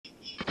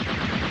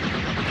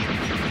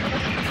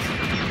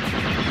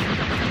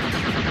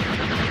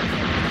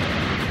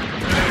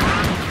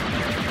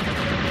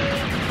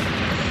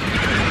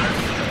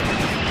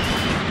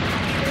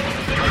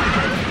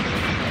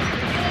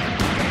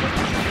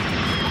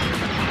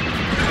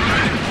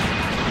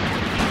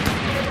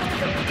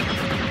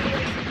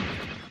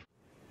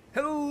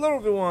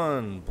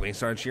everyone, Blaan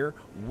Sarge here.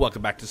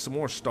 Welcome back to some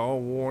more Star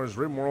Wars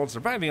Rimworld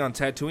Surviving on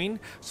Tatooine.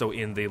 So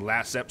in the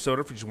last episode,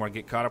 if you just want to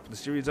get caught up with the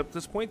series up to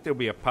this point, there'll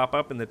be a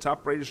pop-up in the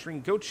top right of the screen.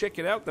 Go check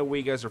it out. That way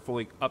you guys are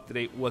fully up to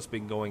date what's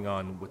been going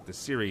on with the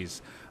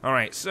series.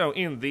 Alright, so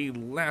in the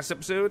last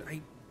episode,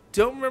 I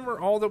don't remember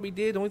all that we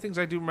did. The only things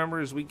I do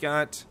remember is we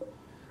got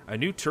a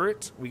new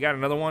turret. We got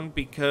another one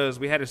because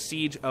we had a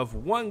siege of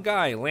one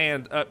guy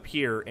land up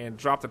here and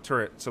drop the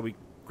turret. So we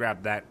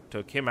grabbed that,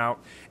 took him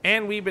out,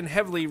 and we've been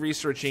heavily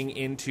researching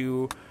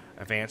into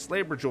advanced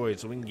labor droids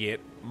so we can get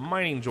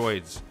mining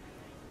droids.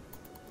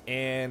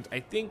 And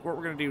I think what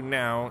we're going to do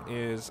now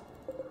is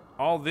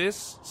all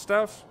this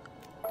stuff,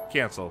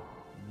 cancel.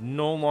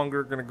 No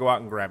longer going to go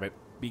out and grab it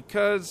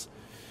because,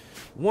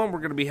 one, we're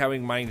going to be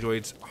having mining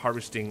droids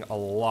harvesting a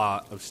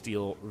lot of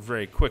steel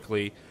very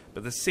quickly,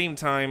 but at the same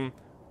time,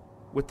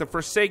 with the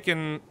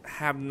Forsaken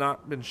have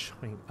not been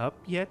showing up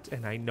yet,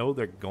 and I know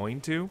they're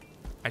going to.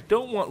 I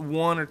don't want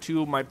one or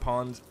two of my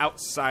pawns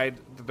outside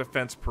the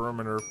defense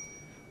perimeter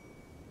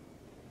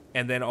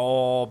and then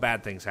all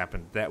bad things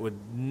happen. That would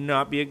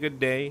not be a good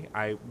day.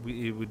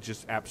 It would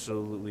just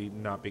absolutely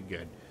not be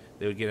good.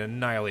 They would get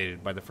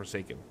annihilated by the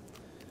Forsaken.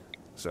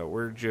 So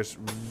we're just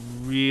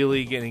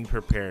really getting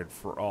prepared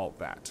for all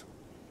that.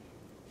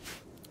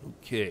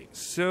 Okay,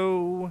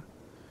 so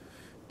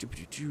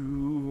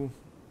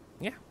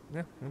yeah,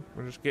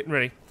 we're just getting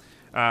ready.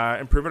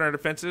 Improving our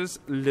defenses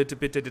a little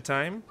bit at a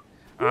time.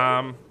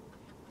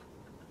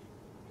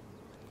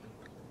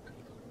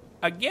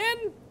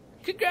 Again,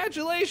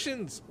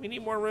 congratulations. We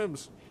need more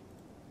rooms.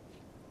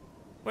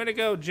 Way to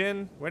go,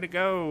 Jin. Way to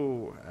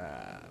go,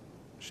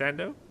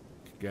 Shando.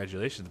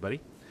 Congratulations, buddy.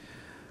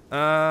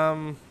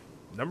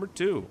 Number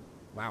 2.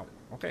 Wow.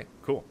 Okay,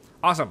 cool.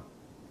 Awesome.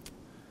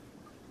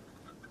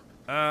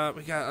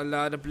 We got a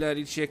lot of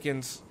bloody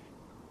chickens.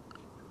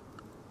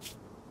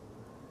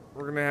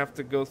 We're gonna have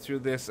to go through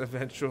this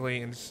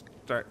eventually and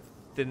start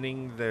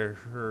thinning the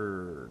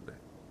herd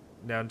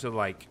down to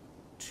like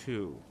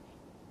 2.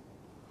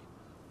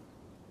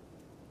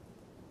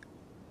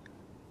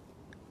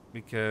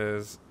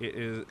 Because it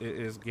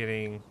is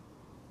getting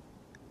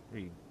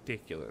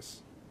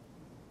ridiculous.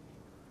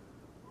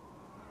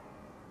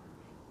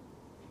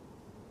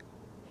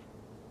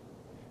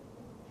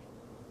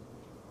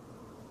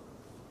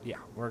 Yeah,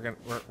 we're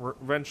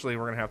eventually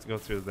we're gonna have to go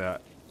through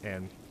that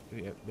and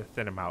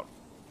thin them out.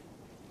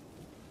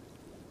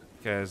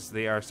 Because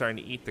they are starting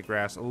to eat the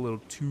grass a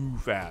little too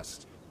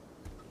fast.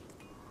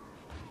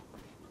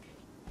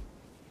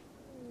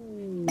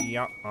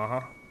 Yeah,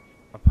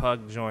 A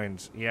pug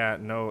joins. Yeah,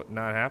 no,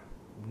 not hap.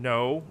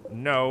 No.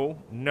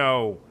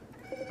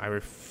 I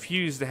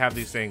refuse to have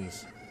these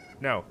things.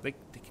 No, they can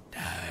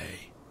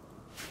die.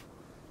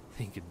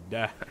 They can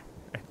die.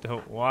 I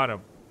don't want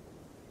them.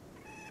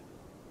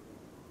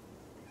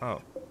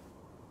 Oh.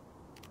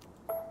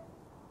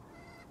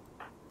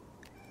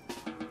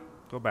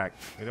 Go back.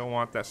 We don't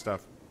want that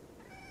stuff.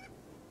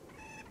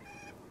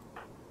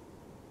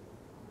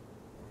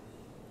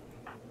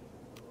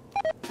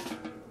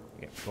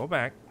 Yeah, go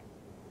back.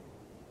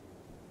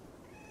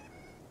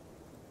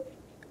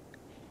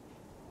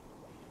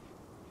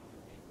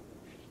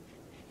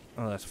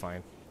 Oh, that's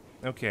fine.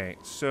 Okay,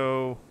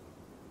 so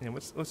yeah,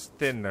 let's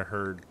thin the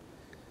herd.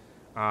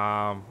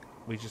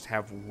 We just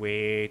have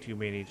way too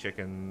many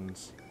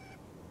chickens.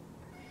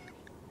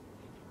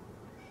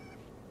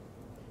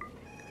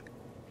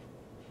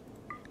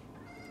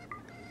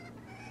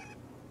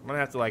 I'm gonna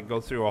have to like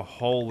go through a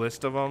whole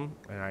list of them,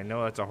 and I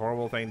know that's a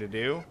horrible thing to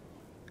do.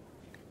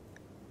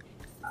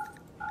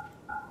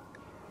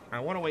 I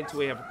want to wait till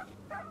we have.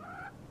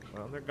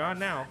 Well, they're gone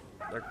now.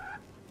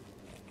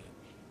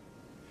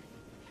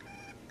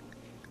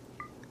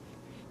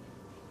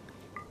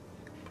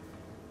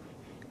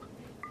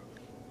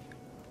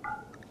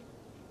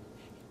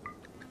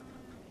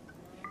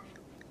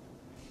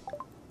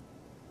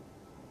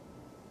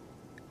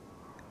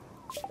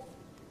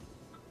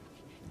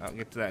 I'll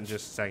get to that in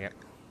just a second.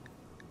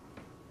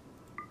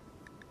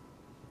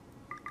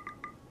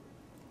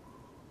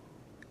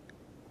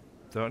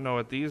 Don't know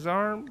what these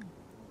are.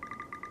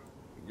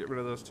 Get rid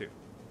of those two.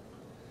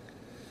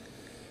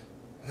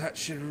 That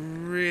should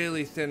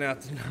really thin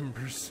out the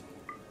numbers.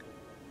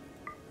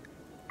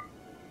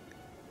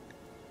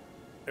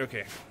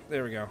 Okay,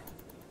 there we go.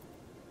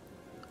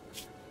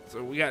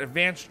 So we got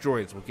advanced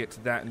droids. We'll get to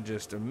that in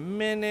just a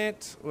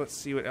minute. Let's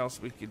see what else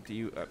we could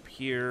do up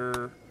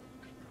here.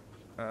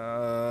 We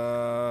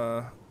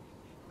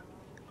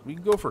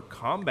can go for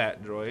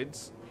combat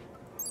droids.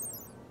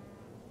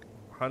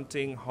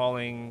 Hunting,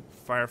 hauling,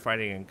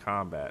 firefighting, and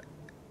combat.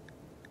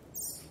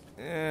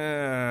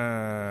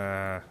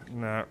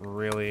 Not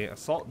really.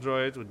 Assault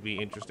droids would be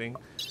interesting.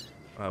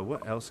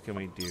 What else can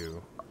we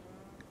do?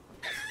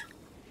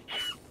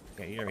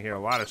 Yeah, you're gonna hear a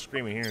lot of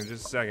screaming here in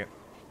just a second.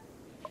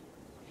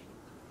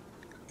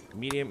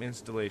 Medium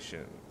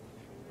installation.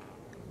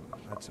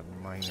 That's a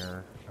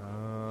minor.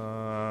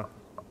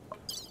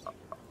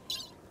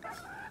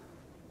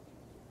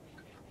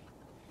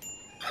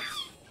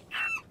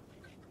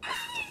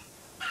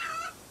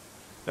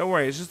 Don't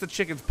worry, it's just the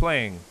chickens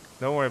playing.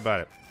 Don't worry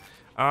about it.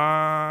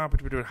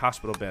 But we're doing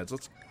hospital beds.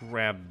 Let's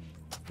grab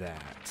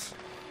that.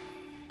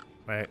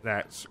 Right,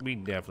 we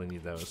definitely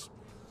need those.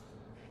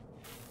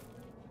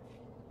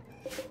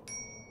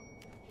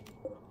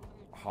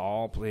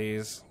 Hall,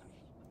 please.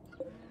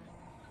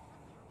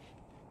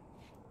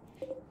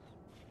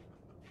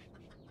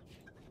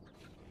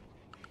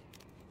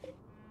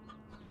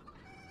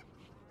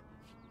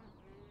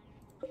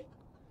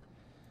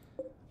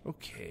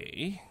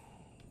 Okay.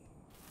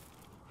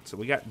 So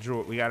we got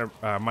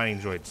mining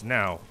droids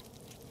now.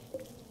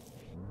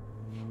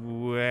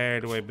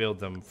 Where do I build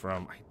them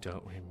from? I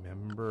don't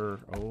remember.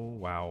 Oh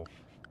wow.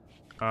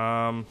 Oh,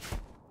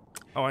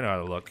 I know how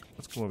to look.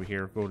 Let's come over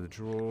here. Go to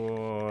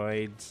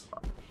droids.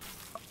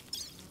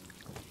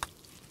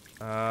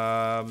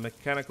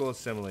 Mechanical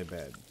assembly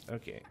bed.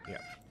 Okay, yeah.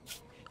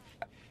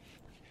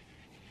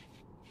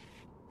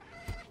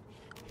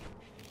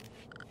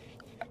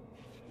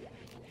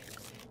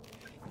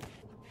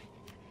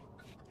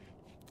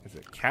 Is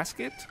it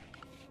casket?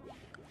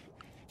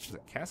 Is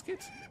it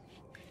casket?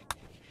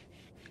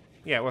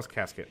 Yeah, it was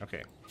casket.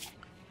 Okay.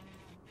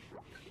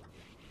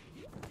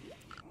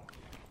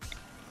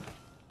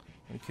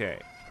 Okay.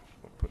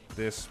 We'll put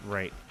this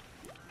right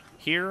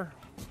here.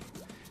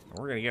 And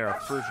we're gonna get our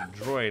first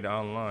droid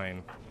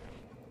online.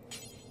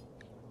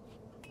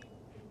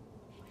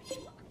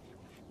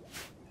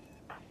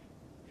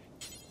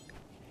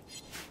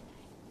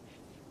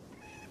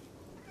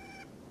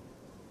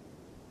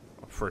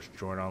 First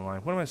droid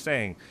online. What am I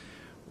saying?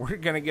 We're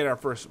gonna get our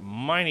first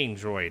mining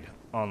droid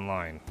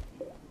online.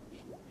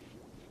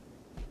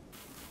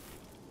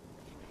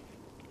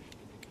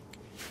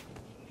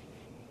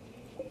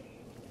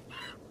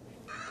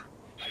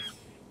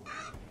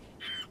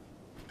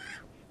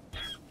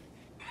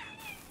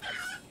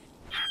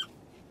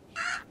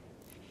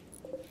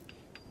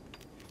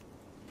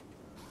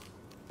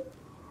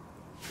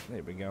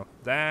 There we go.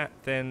 That,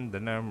 then the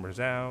numbers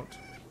out.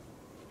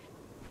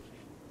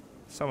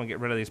 Someone get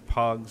rid of these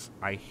pugs.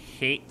 I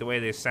hate the way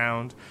they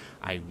sound.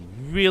 I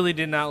really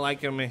did not like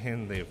them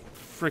in the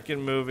freaking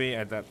movie.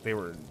 I thought they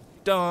were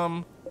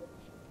dumb.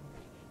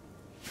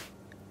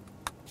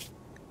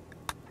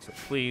 So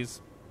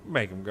please,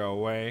 make them go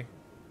away.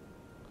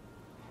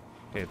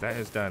 Okay, that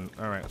is done.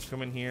 Alright, let's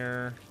come in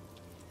here.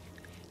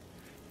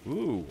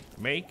 Ooh,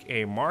 make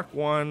a Mark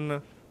 1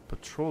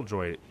 patrol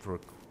droid for...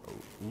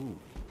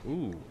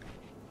 Ooh.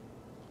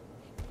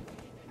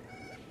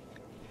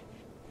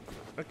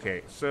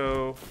 Okay,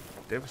 so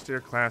Devastator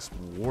class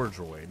war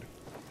droid.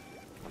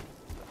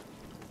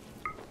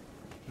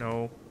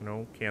 No,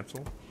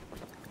 cancel.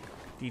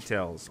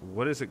 Details.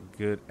 What is it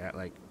good at?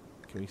 Like,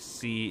 can we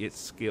see its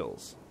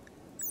skills?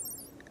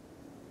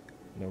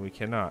 No, we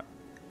cannot.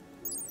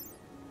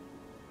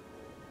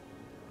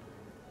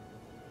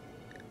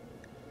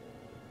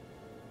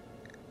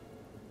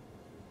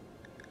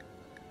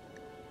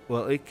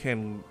 Well, it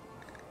can...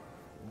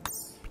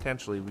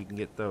 Potentially, we can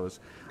get those.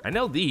 I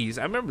know these.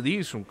 I remember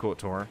these from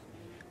KOTOR.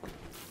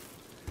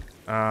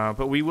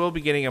 But we will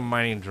be getting a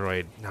mining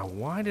droid. Now,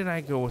 why did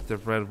I go with the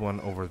red one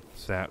over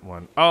that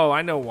one? Oh,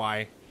 I know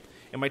why.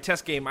 In my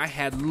test game, I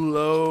had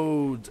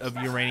loads of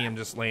uranium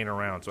just laying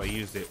around, so I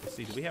used it. Let's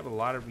see, do we have a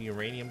lot of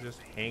uranium just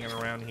hanging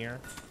around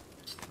here?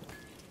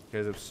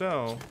 Because if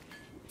so,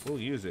 we'll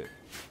use it.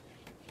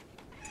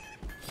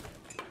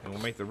 And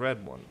we'll make the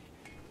red one.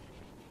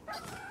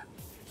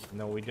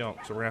 No, we don't.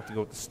 So we're going to have to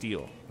go with the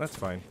steel. That's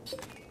fine.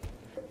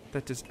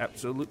 That is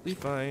absolutely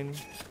fine.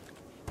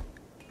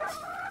 Let's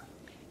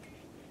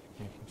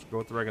go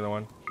with the regular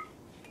one.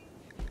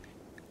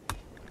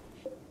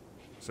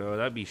 So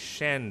that'd be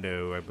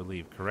Shando, I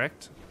believe,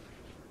 correct?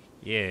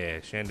 Yeah,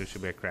 Shando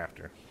should be a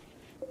crafter.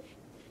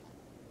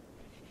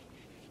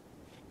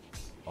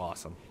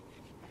 Awesome.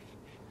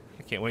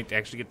 I can't wait to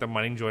actually get the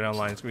mining droid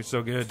online. It's going to be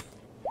so good.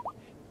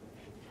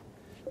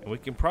 And we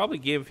can probably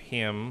give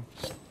him,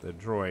 the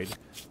droid,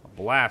 a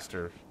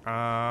blaster.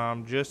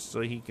 Just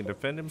so he can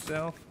defend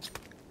himself.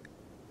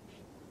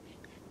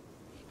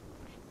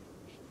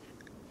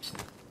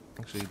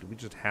 Actually, do we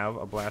just have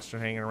a blaster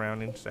hanging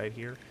around inside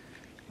here?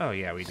 Oh,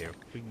 yeah, we do.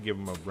 We can give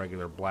him a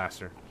regular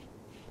blaster.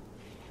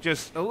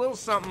 Just a little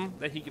something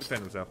that he can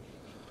defend himself.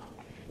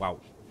 Wow.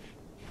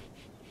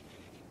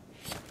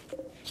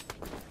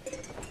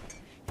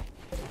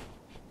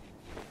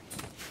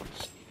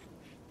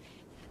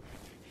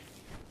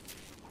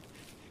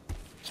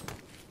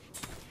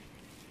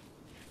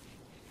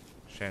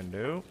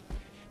 Shando.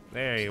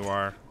 There you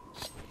are.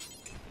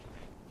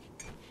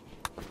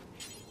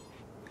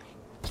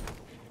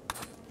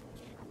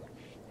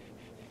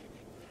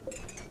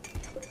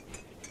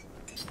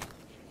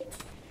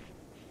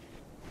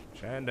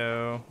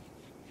 Shando.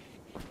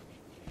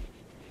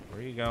 Where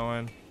are you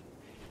going?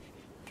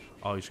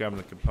 Oh, he's grabbing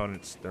the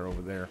components. They're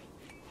over there.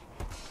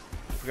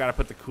 Forgot to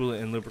put the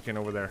coolant and lubricant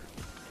over there.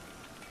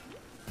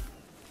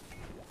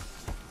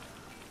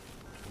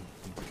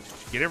 Did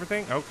you get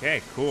everything?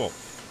 Okay, cool.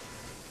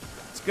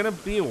 It's gonna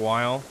be a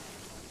while,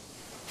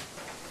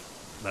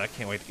 but I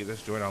can't wait to get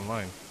this droid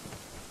online.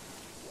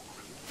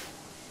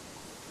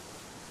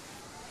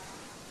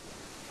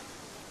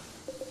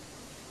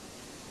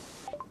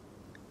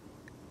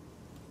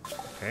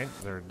 Okay,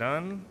 they're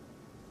done.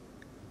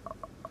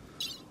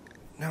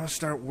 Now let's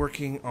start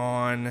working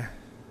on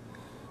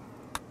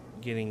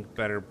getting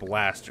better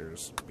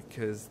blasters,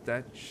 because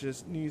that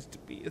just needs to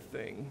be a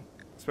thing.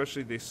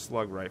 Especially these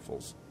slug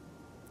rifles.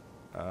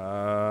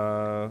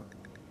 So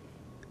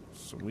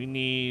we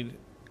need...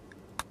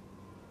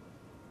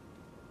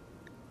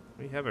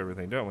 We have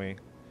everything, don't we?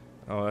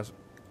 Oh, that's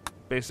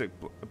basic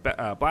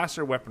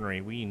blaster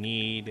weaponry. We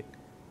need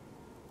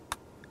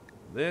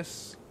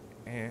this,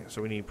 and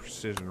so we need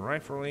precision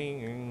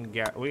rifling, and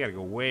we gotta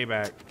go way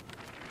back.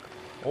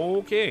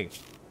 Okay,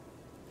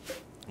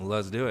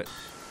 let's do it.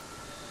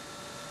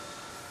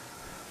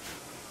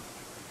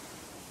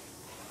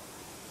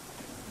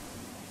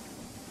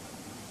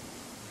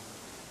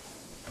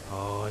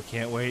 Oh, I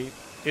can't wait.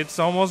 It's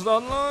almost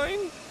online.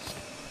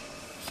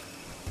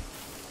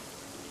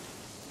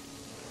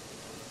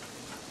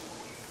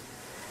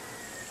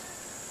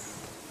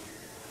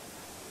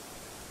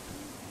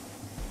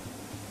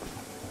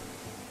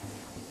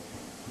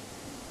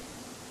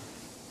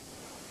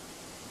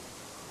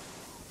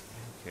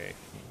 Okay,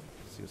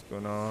 let's see what's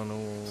going on. Oh,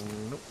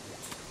 nope.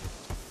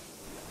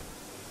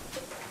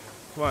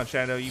 Come on,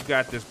 Shadow, you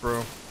got this, bro.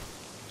 You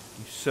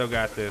so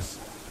got this.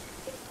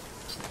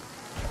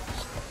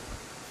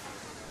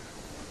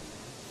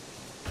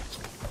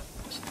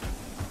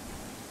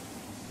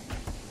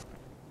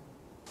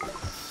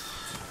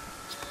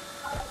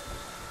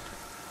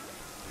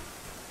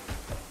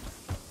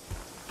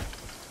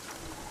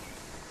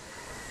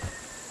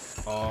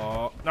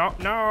 Oh,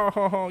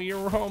 no,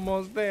 you're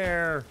almost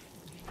there.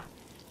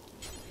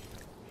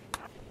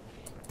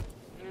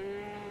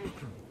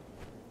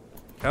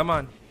 Come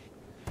on.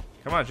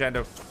 Come on,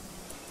 Jando.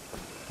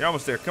 You're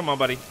almost there. Come on,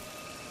 buddy.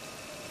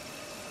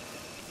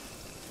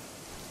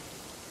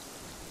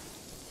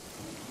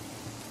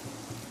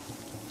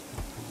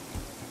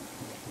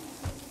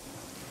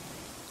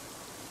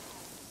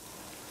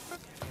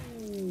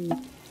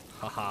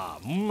 Haha,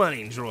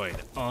 money droid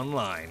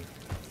online.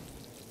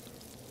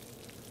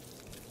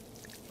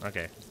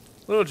 Okay.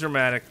 A little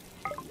dramatic,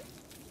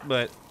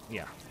 but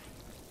yeah.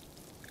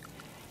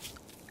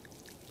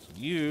 So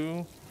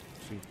you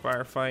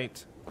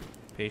firefight,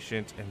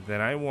 patient, and then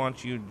I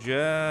want you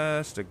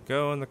just to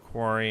go in the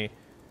quarry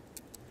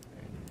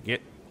and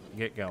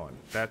get going.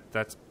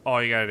 That's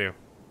all you gotta do.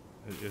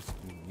 Just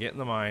get in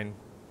the mine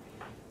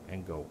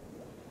and go.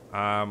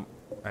 I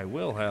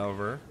will,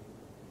 however,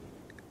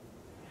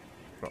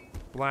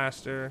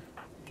 blaster.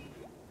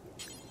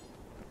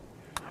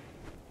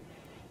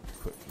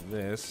 Put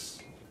this.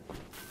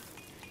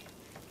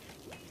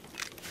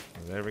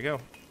 There we go.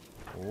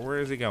 Where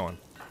is he going?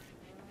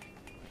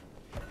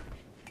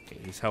 Okay,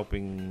 he's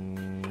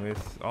helping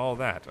with all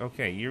that.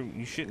 Okay,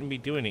 you shouldn't be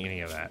doing any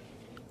of that.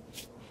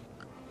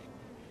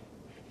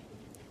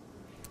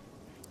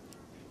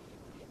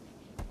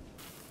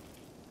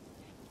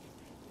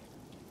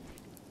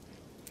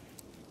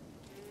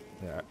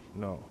 Yeah,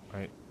 no,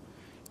 I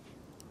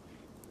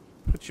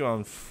put you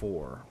on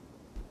 4.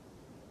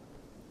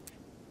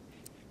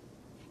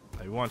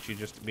 I want you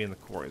just to be in the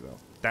quarry, though.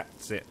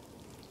 That's it.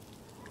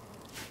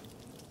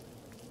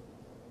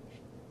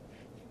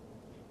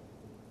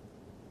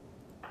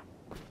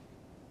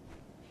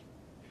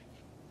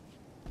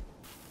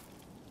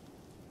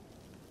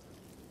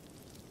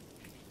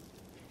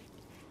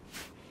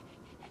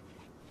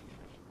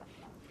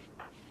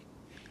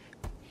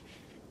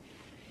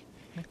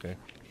 Okay.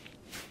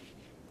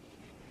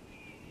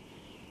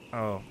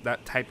 Oh,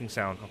 that typing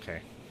sound.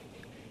 Okay.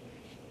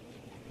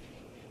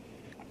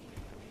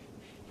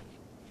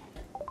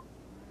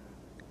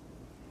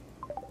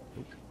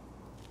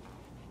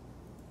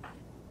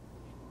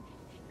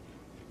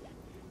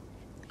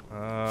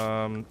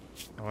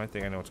 Oh, I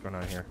think I know what's going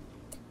on here.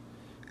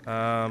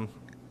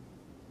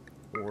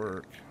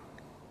 Work.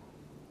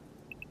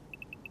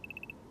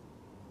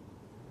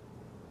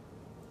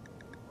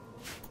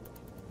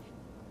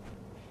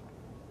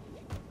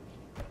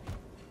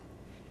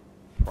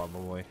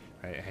 Probably.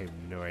 I have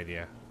no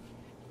idea.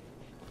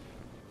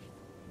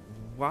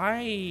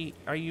 Why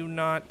are you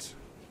not...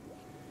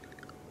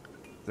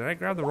 Did I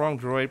grab the wrong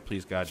droid?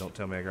 Please, God, don't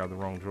tell me I grabbed the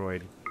wrong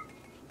droid.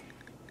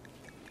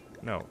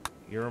 No,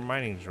 you're a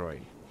mining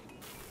droid.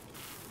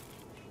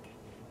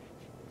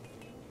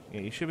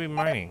 Yeah, you should be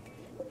mining.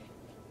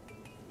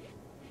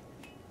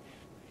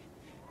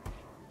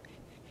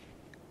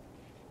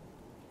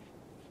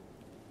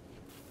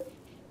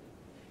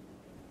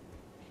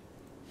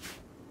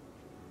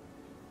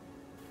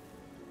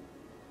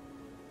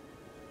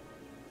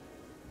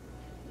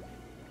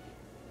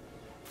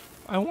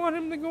 I want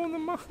him to go in the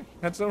mine.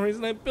 That's the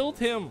reason I built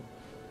him.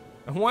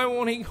 And why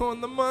won't he go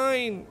in the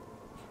mine?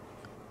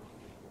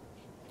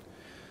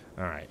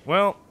 Alright,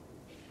 well...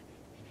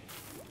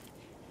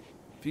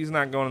 If he's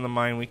not going in the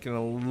mine, we can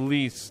at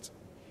least...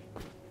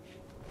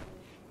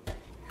 I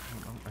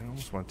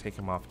almost want to take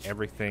him off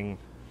everything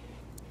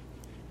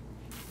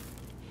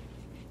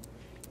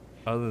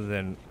other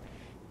than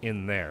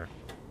in there.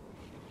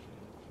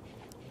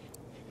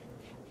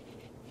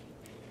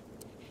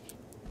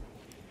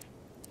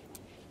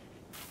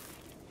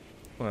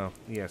 Well,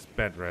 yes,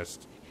 bed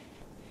rest.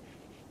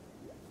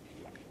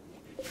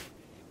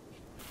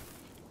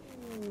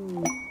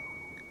 Let's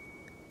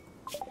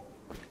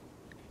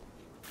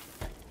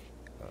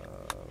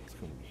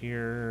come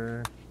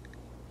here.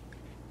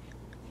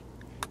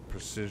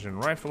 Precision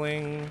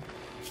rifling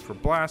for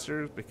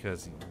blasters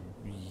because,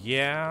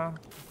 yeah.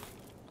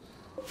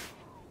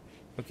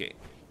 Okay.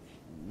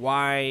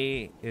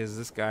 Why is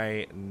this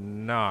guy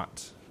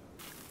not?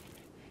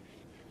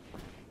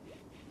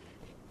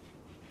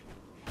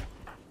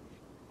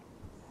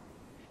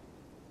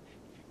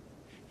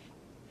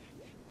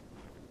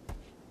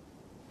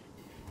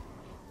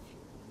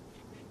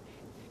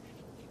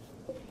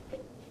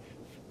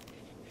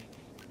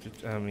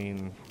 I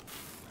mean,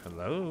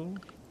 hello?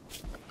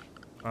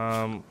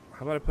 How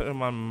about I put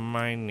him on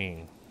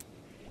mining?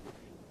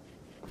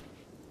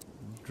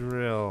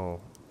 Drill.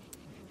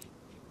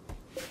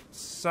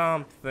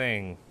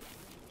 Something.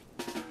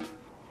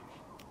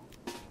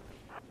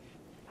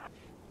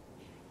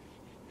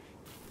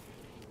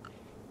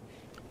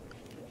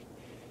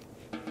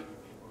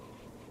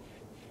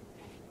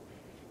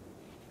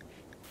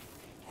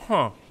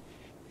 Huh.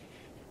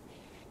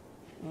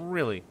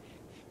 Really?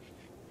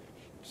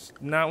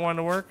 Just not want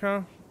to work,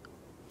 huh?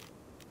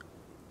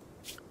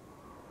 It's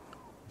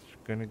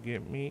gonna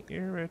get me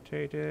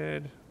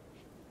irritated.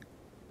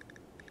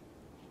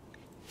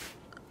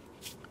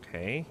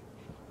 Okay.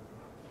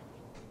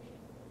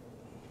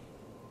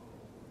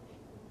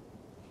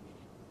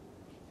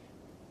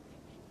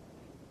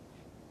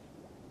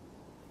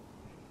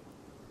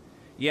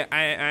 Yeah,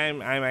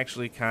 I'm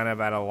actually kind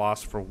of at a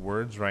loss for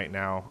words right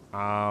now.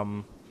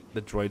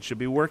 The droid should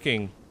be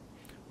working.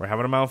 We're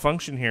having a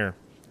malfunction here.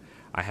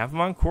 I have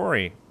him on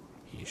Quarry.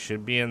 He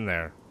should be in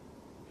there.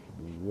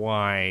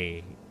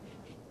 Why?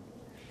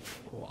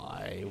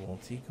 Why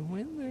won't he go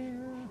in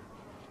there?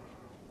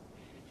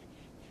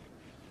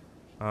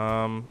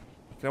 I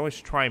can always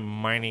try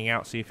mining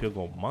out, see if he'll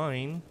go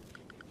mine.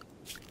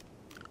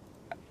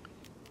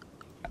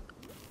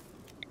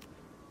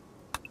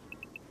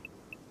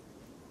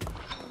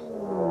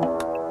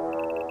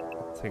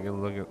 Take a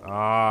look at...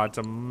 Ah, it's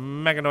a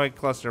mechanoid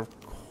cluster.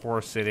 Of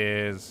course it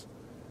is.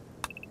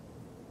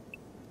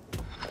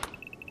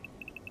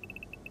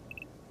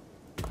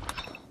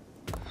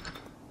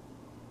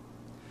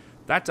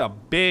 That's a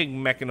big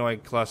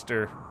mechanoid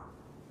cluster.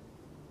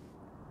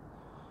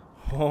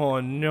 Oh,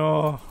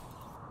 no.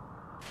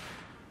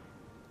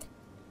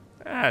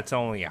 It's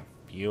only a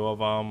few of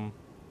them.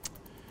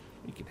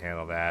 We can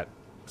handle that.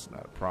 It's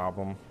not a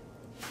problem.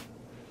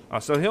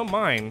 So he'll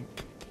mine.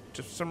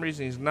 Just for some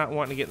reason, he's not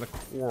wanting to get in the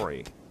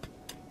quarry.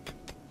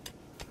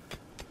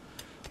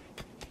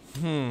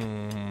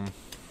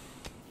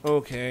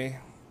 Okay.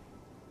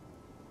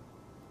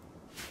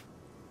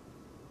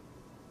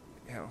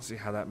 Yeah, I don't see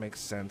how that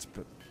makes sense,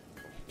 but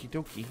okie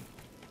dokie.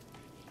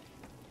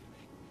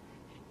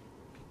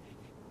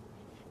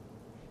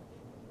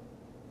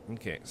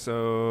 Okay,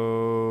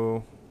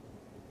 so...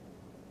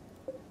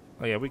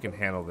 Oh yeah, we can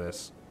handle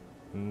this.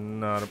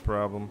 Not a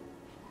problem.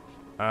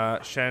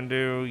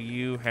 Shandu,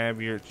 you have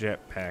your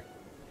jetpack,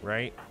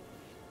 right?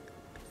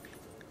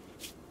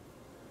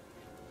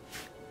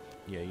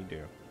 Yeah, you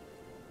do.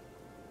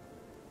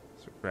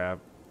 So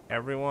grab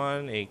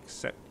everyone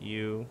except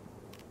you.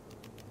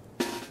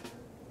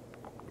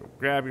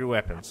 Grab your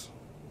weapons.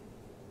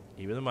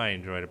 Even the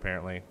mine droid,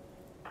 apparently.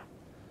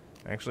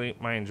 Actually,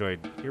 mine droid,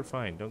 you're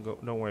fine.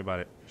 Don't worry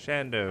about it.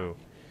 Shando,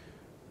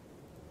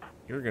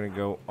 you're gonna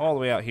go all the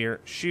way out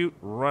here. Shoot,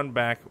 run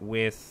back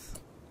with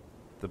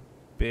the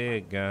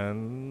big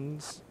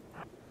guns.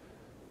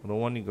 Little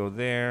one, you go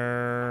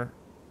there.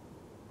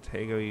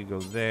 Tego, you go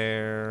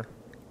there.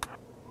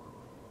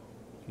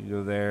 You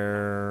go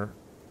there.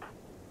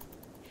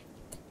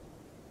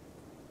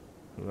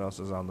 Who else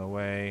is on the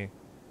way?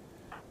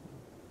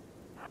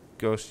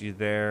 Ghost, you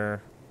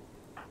there.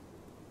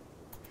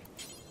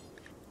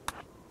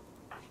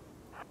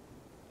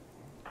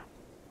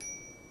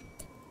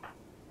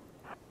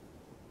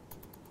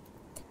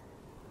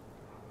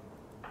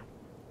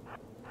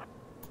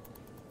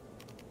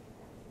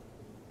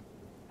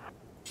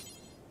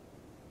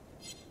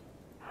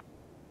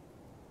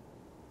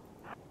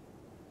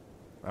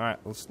 Alright,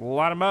 let's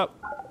light them up.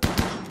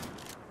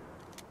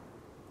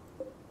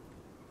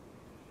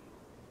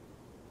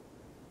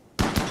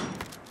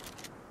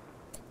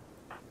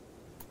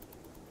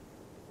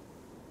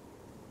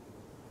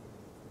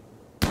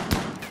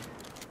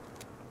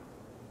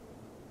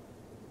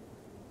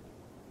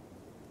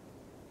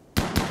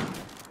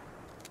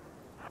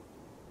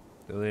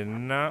 Do they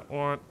not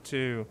want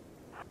to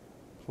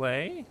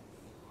play?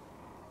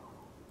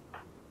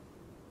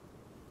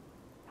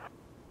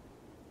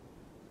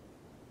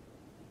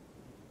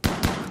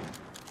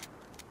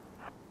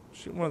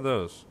 Shoot one of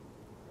those.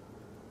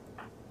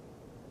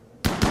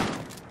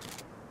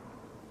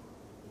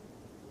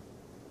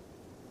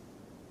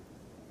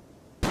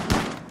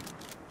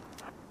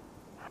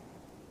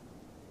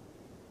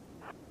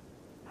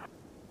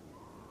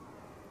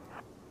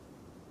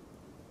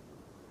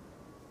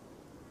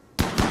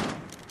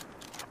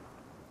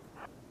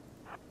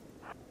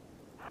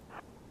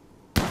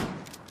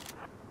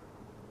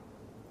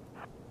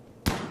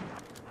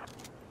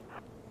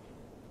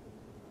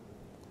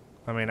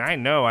 I mean, I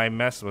know I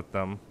mess with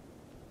them.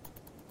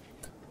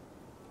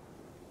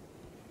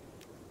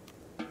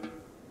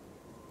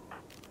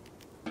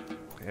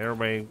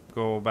 Everybody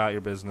go about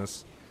your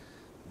business.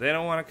 They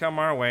don't want to come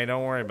our way.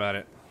 Don't worry about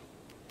it.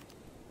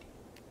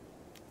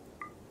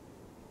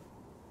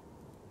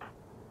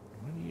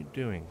 What are you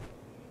doing?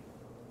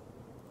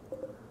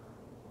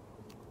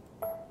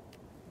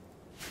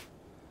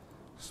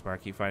 Just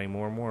want to keep finding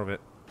more and more of it.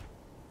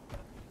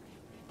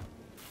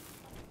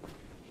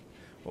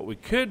 What we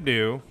could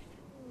do...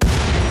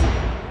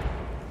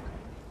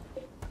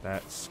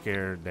 That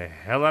scared the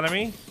hell out of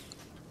me.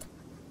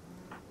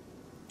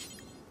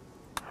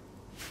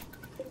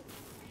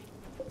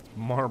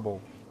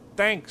 Marble.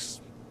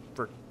 Thanks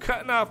for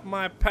cutting off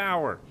my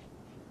power.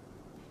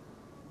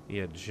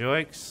 You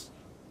jokes.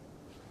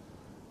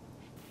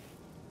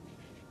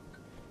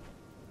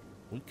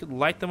 We could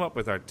light them up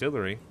with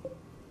artillery.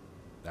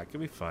 That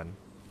could be fun.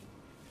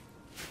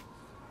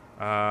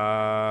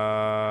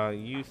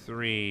 You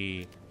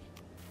three.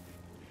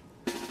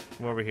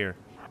 Come over here.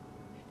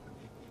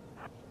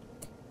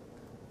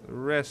 The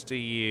rest of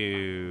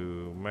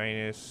you.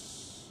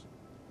 Minus.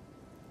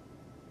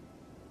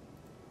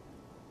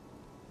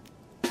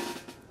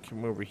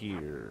 Come over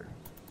here.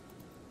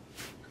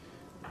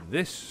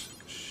 This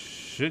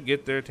should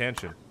get their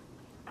attention.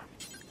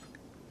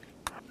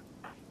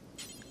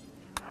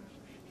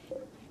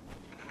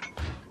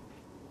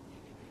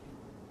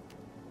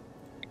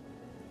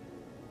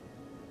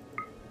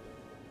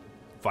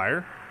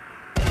 Fire.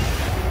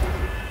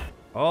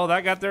 Oh,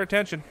 that got their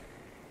attention.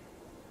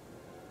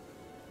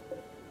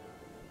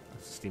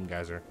 That's a steam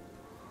geyser.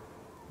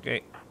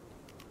 Okay.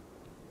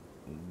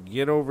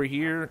 Get over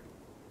here.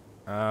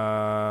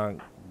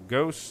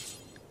 Ghost.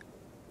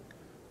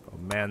 Go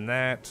man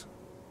that.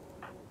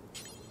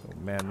 Go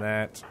man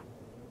that.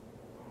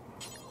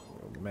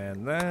 Go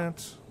man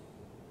that.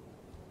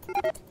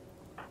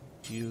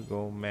 You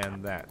go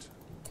man that.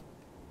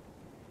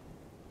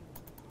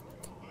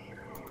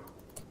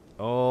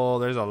 Oh,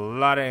 there's a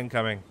lot of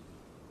incoming.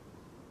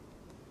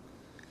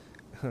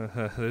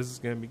 This is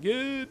gonna be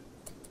good.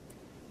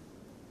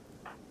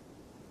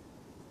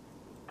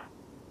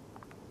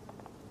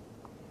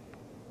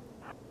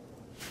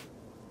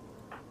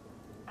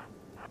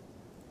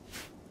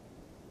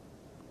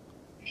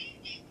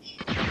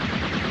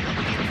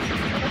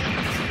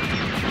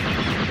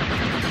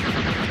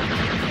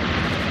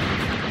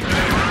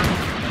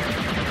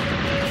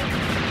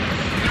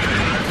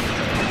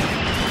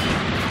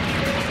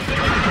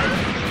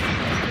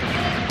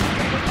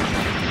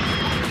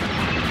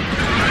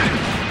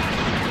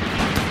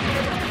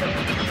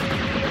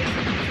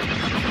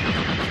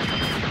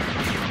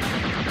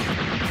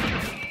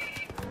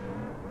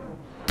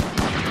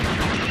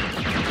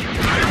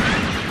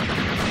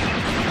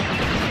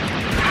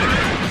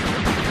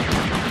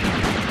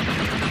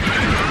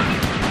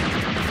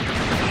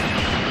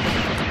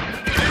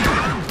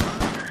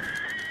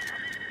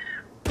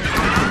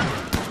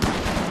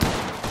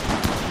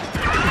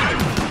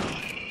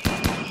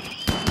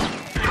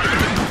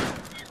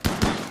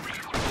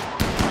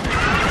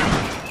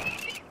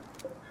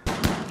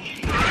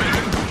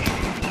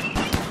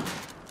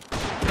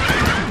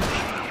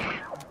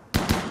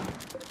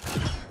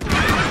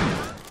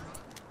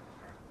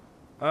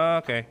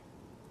 Okay.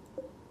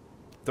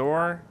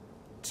 Door,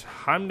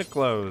 time to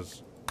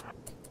close.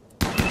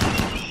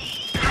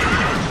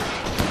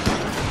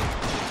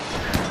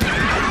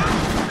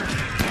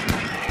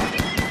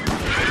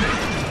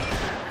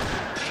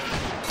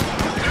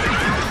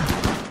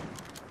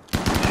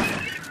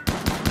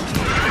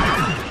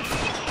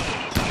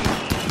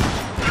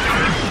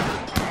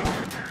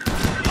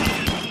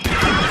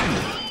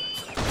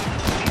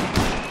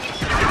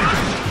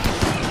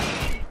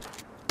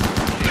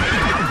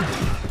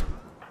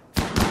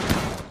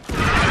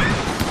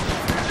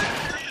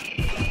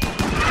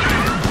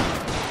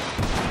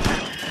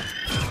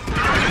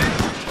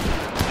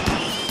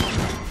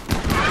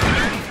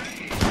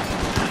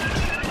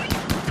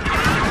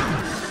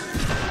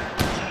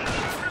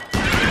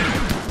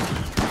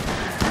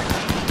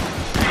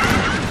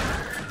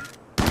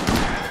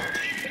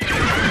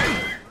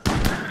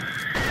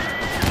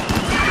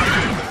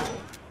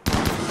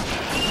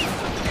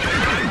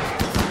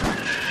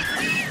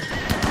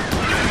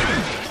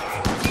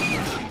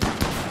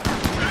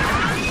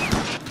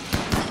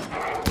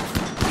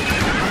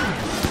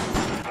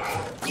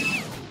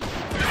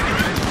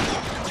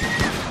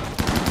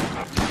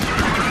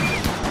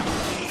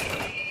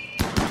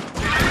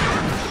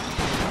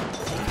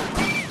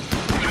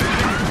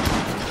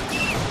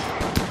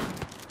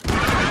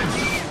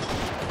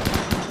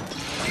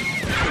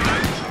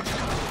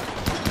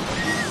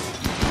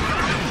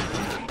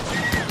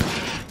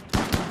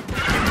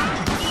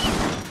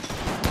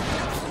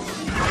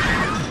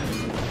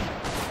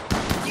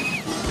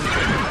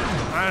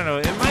 I don't know,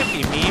 it might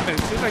be me, but it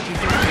seems like these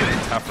things are getting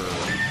tougher.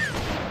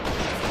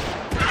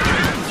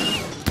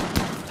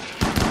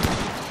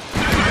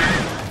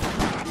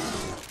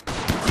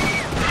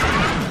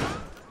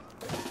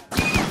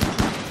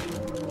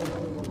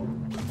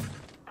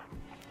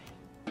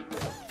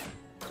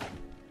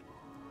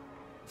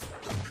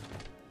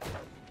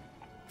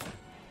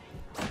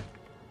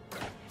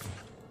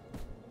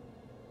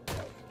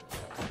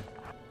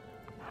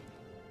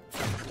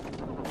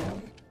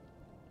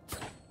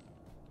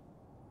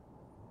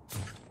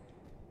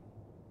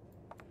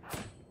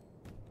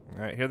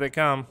 Alright, here they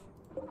come.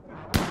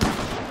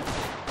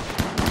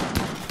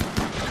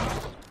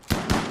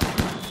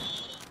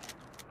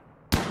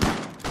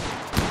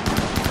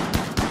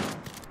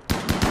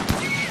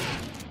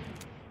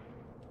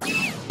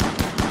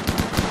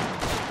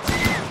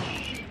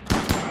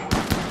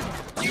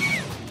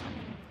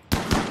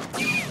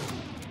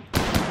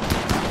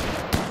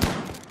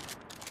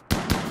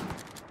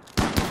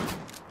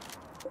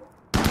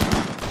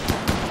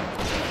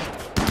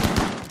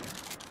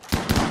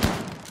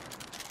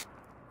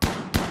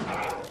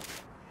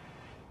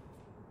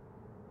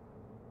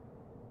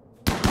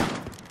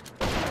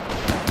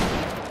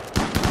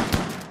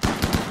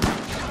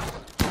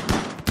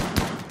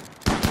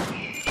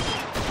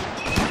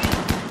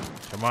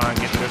 Come on,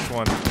 get this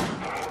one.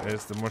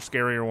 It's the more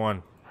scarier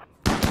one.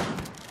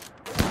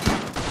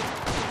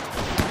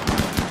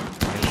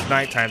 It's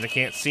nighttime, they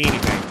can't see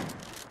anything.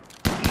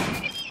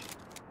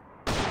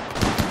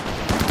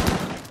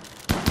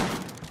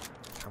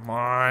 Come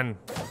on.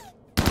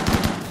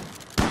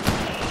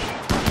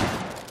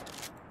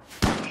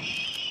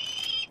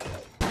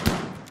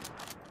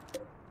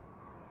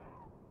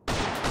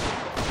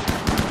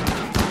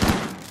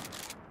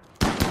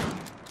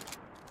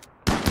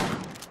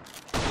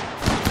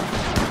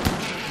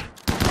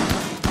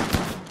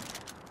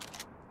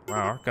 Wow,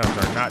 our guns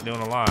are not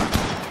doing a lot.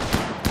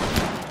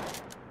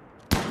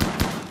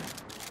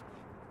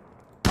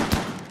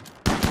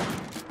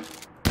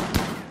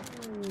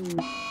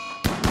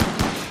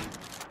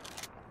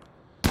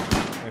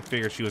 I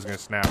figured she was gonna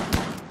snap.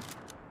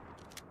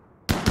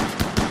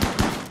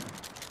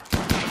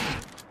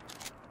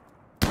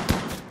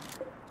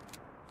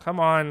 Come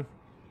on.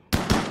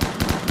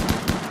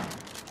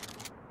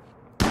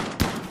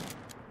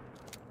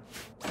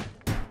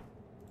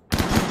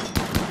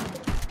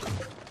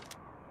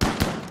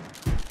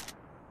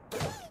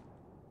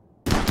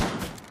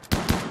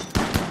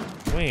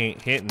 We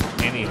ain't hitting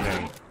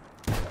anything.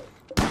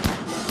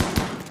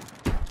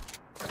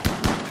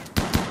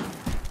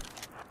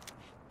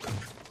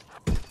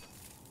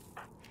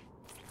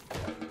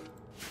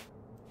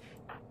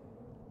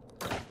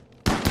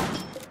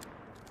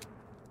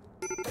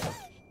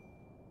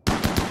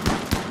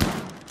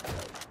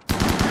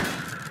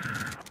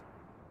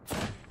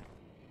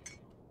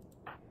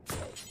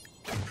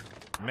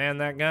 Man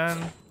that gun.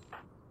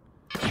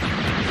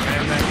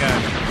 Man that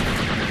gun.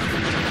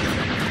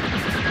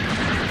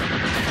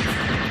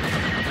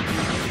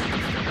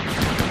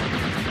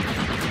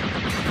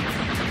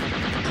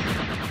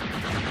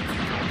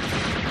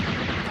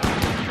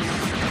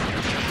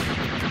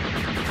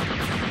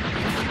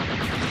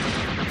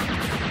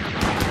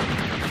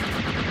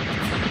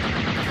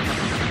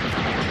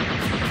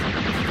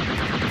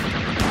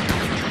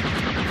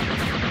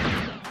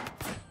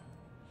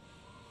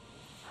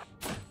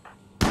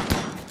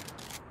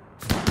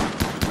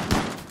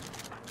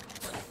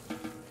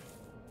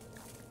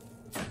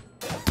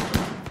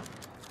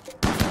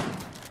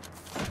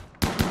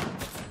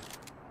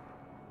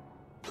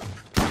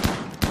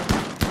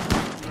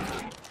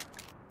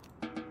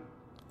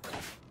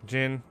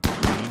 Jin,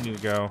 you need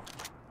to go.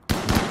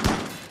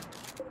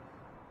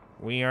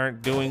 We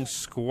aren't doing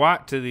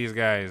squat to these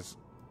guys.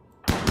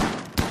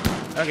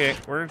 Okay,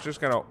 we're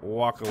just gonna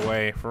walk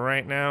away for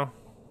right now.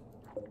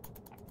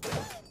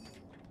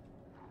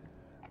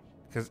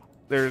 Because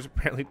there's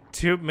apparently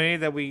too many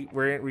that we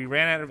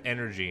ran out of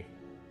energy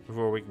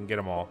before we can get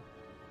them all.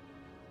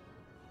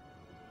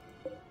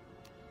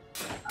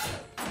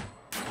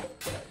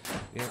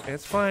 Yeah,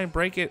 it's fine,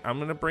 break it. I'm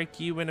gonna break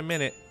you in a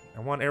minute. I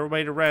want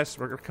everybody to rest.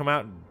 We're gonna come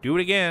out and do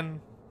it again.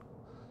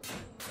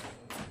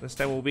 This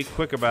time we'll be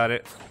quick about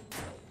it.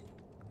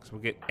 So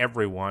we'll get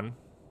everyone.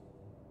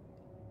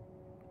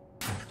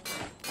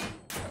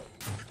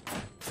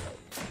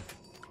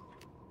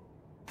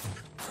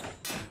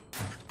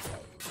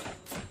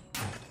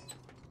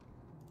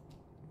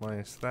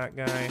 Minus that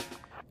guy.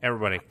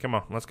 Everybody, come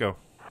on, let's go.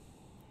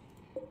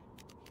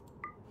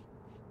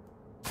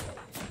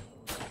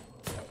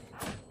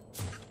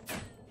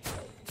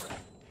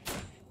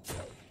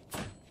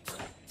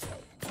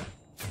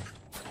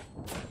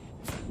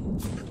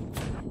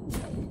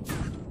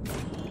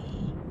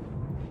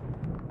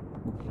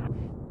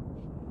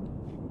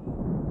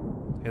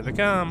 Here they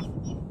come.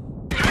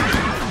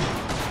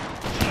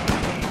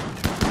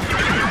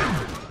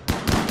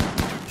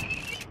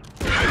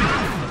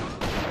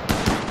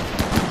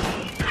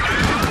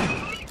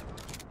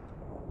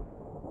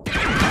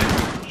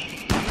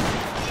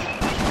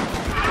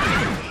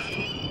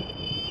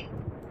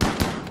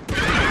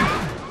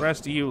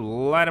 Rest of you,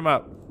 light them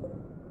up.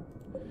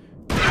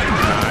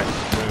 Not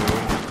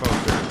move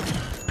closer.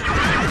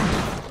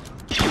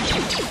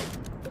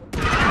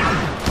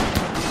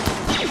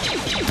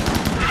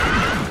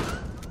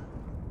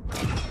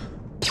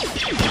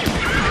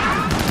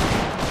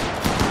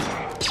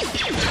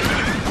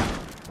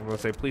 I'm gonna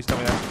say, please tell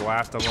me that's the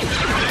last of them.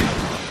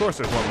 Of course,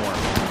 there's one more.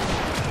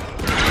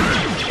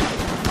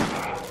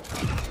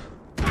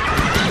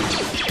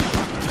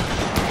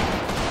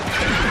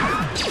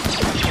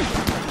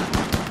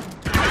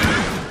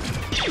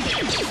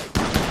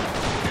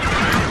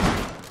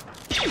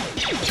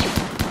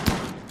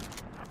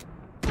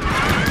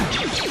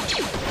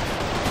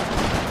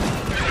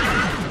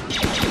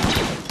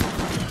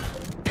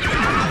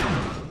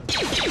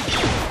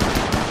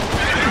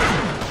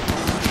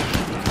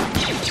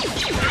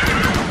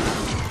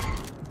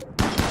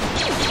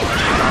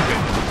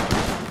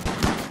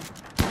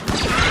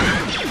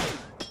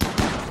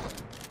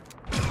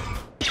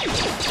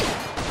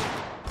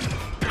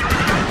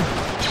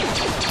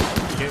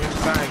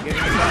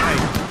 Get inside.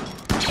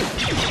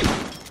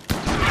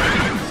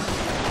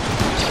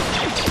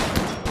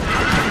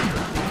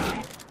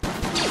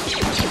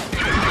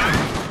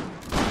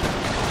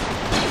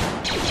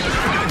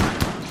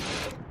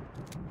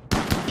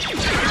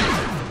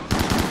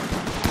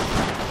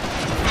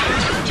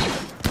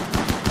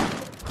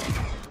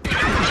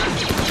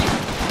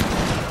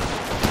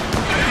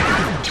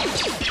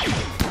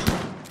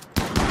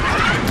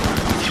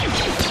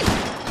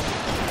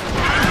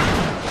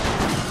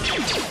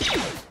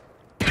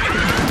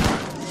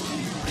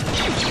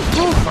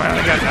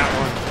 Finally got that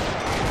one.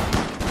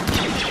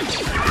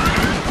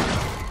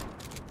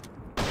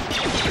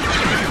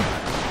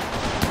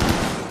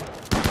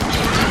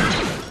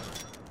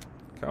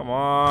 Come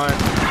on.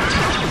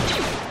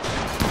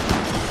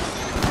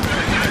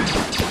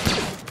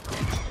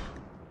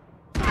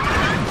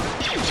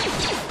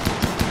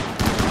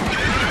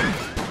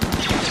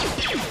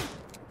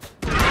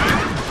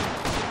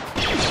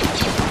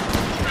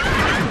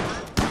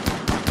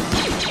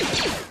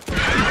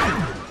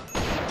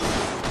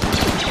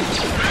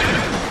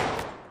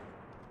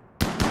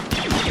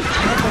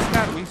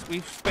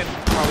 We've spent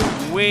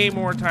probably way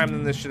more time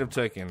than this should have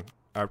taken.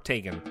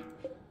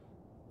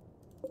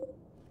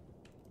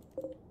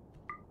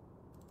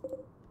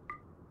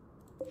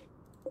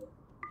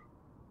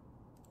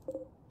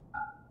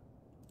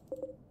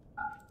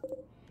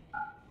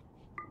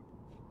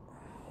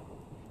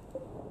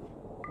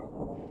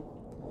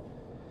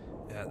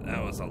 Yeah,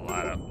 that was a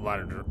lot of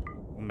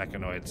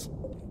mechanoids.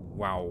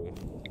 Wow.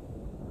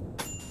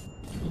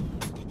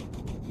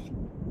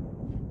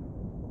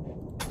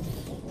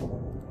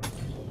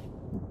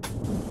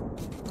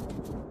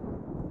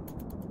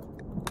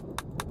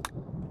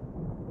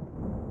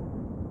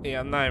 Yeah,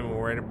 I'm not even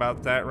worried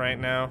about that right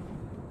now.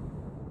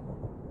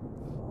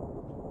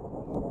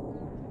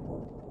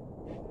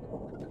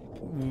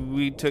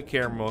 We took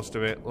care of most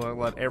of it.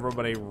 Let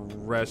everybody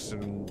rest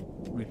and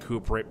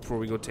recuperate before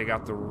we go take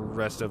out the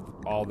rest of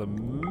all the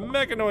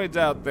mechanoids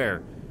out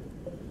there.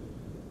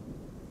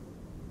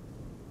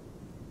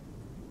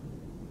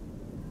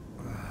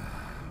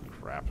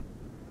 Crap.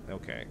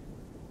 Okay.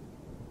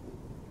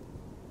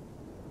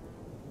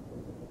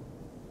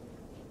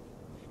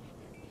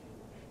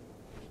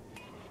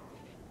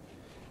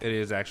 It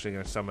is actually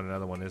going to summon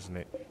another one, isn't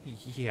it?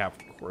 Yeah, of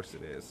course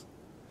it is.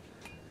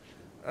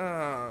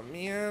 Oh,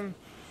 man.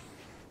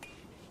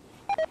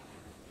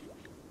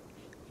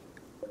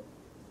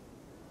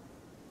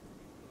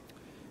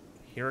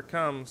 Here it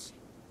comes.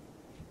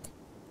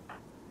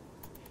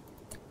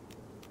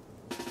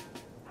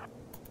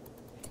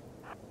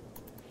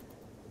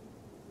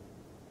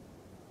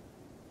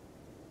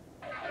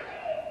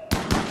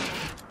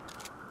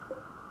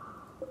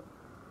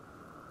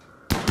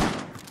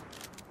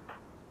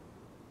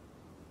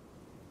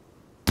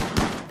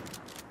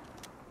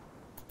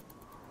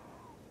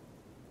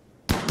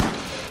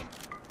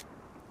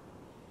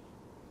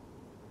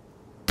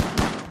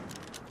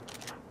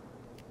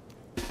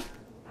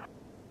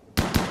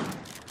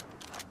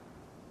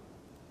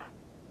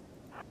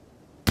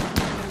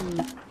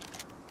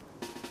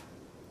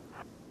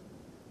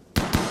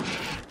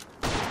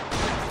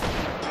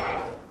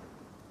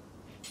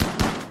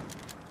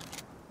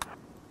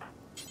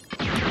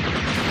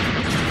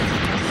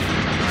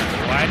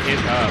 It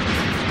up.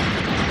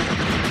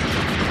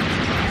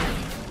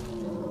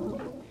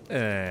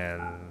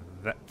 And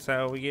that's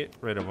how we get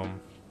rid of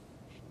them.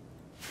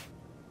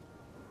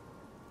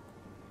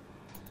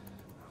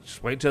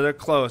 Just wait till they're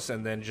close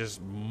and then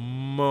just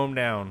mow them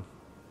down.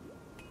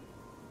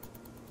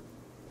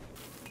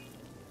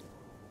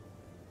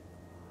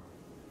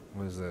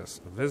 What is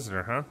this? A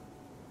visitor, huh?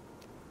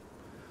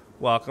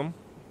 Welcome.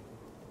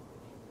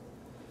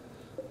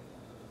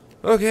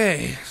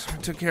 Okay, so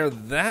we took care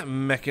of that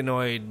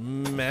mechanoid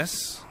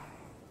mess.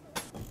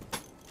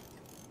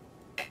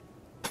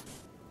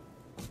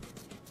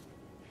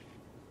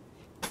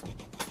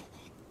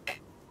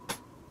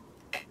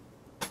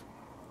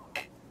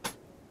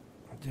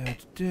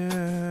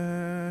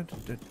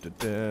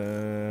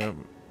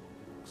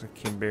 I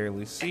can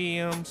barely see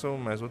him, so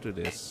might as well do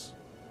this.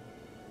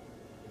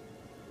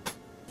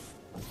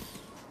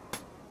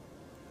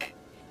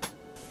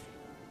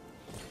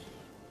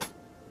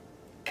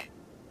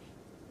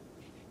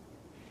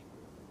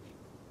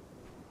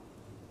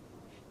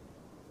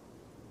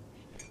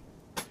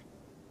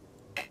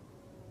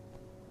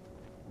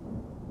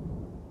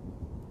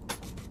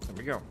 There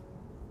we go.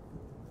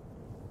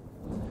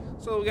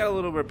 So we got a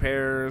little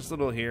repairs, a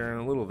little here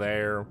and a little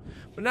there,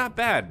 but not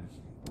bad.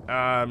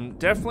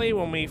 Definitely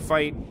when we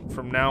fight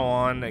from now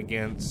on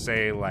against,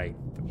 say, like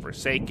the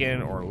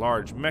Forsaken or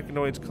large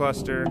mechanoids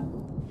cluster.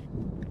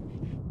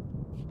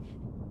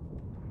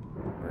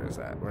 Where is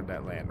that? Where'd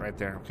that land? Right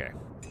there. Okay.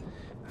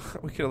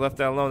 We could have left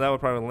that alone. That would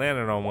probably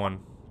landed on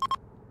one.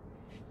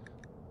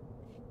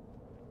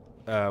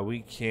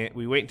 We can't.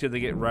 We wait until they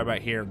get right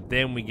back here,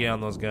 then we get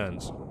on those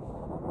guns.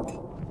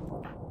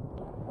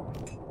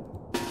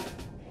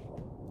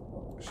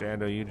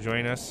 Shando, you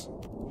join us.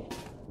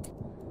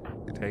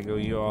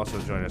 Tego, you also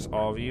join us.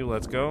 All of you,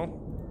 let's go.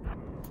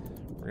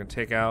 We're going to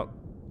take out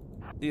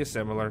the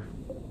assembler,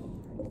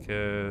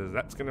 because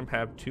that's going to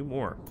have 2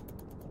 more.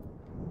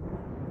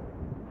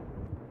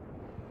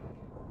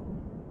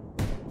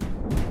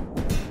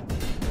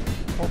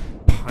 Or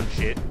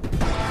punch it.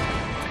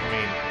 I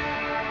mean,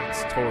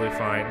 it's totally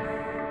fine.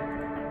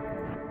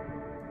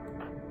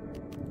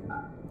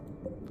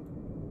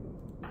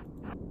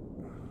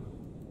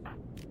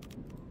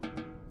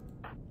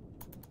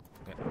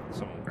 Yeah,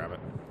 someone grab it.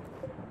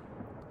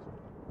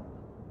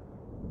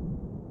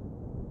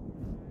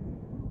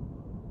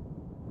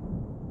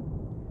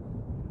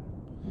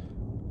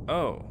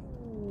 Oh,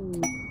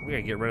 we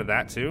gotta get rid of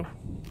that too.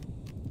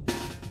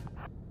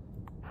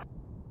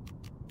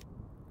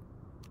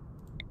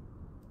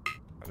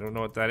 I don't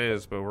know what that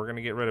is, but we're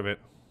gonna get rid of it.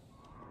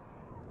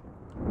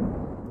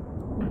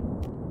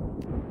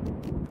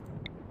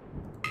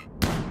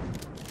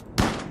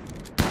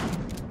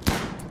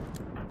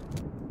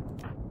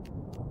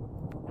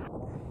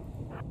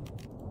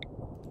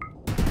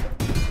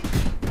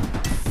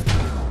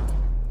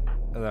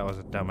 Oh, that was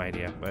a dumb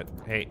idea, but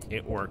hey,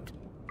 it worked.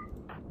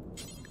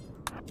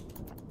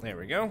 There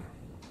we go.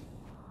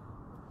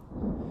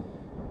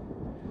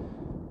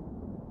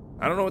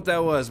 I don't know what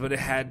that was, but it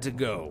had to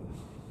go.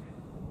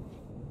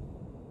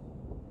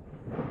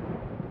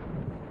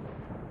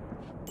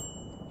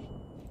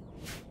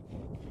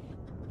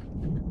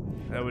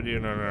 How we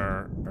doing on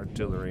our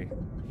artillery?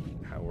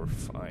 How we're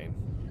fine.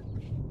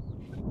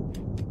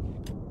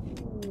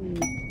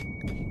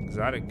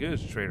 Exotic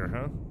goods trader,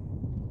 huh?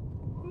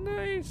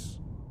 Nice.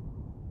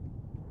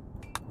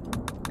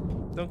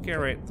 Don't care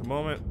right at the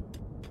moment.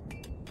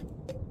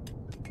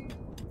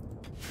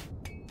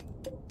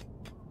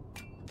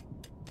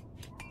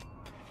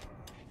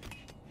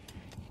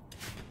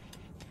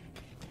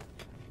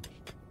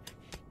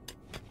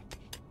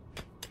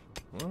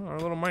 Well, our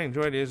little mining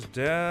droid is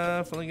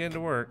definitely getting to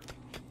work.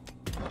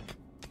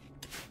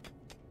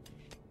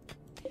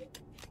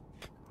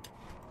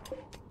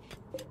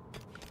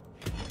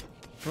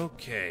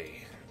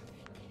 Okay.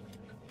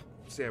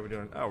 Let's see how we're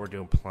doing. Oh, we're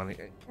doing plenty.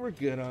 We're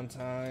good on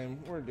time.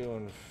 We're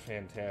doing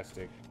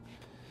fantastic.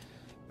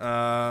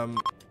 I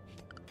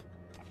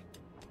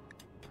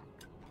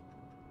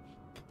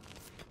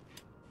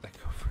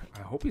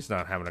hope he's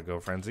not having a go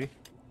frenzy.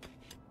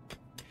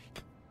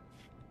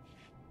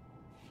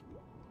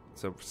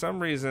 So for some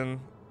reason,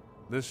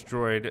 this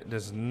droid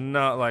does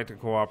not like to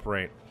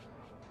cooperate.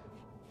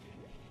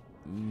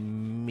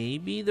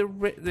 Maybe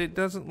it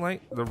doesn't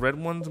like the red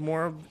one's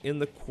more in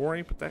the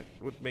quarry, but that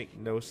would make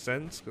no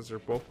sense because they're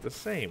both the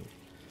same,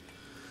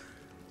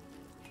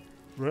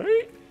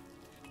 right?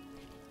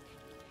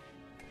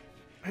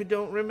 I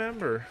don't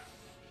remember.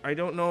 I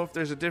don't know if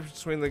there's a difference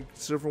between the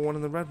silver one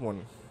and the red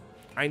one.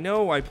 I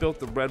know I built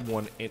the red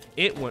one and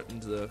it went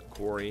into the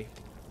quarry.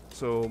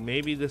 So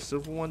maybe the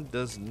silver one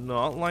does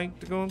not like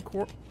to go in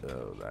quarry.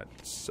 Oh,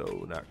 that's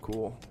so not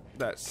cool.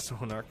 That's so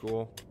not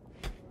cool.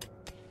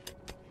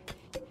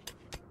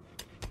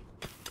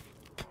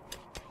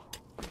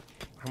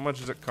 How much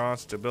does it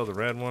cost to build a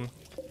red one?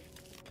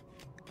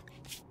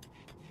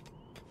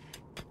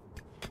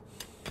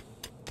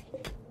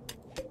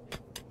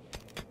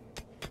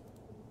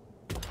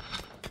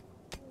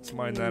 Let's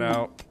mine that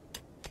out.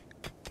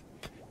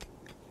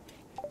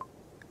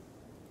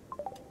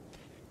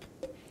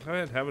 Go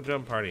ahead, have a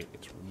jump party.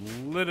 It's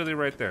literally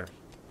right there.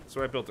 That's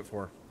what I built it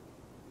for.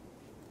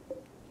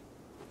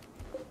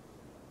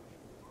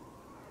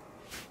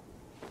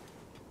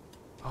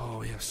 Oh,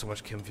 we have so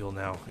much chem fuel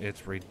now.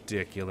 It's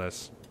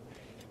ridiculous.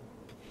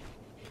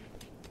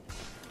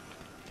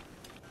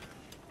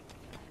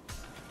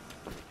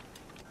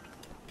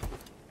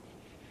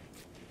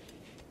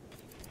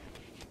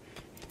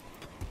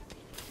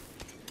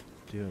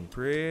 Doing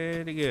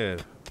pretty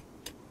good.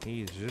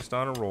 He's just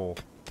on a roll.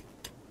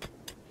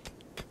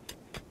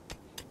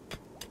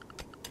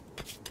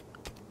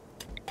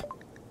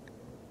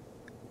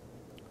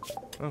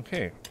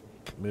 Okay,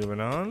 moving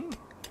on.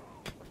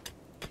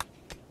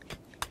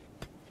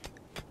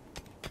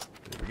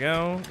 There we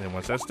go. Then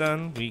once that's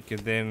done, we can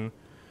then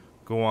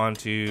go on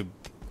to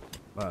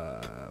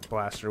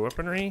blaster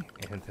weaponry,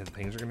 and then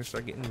things are going to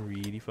start getting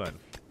really fun.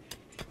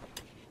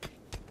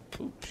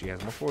 Ooh, she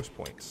has more force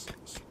points.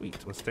 Sweet.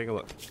 Let's take a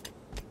look.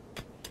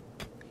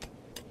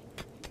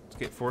 Let's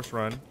get force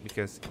run,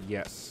 because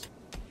yes.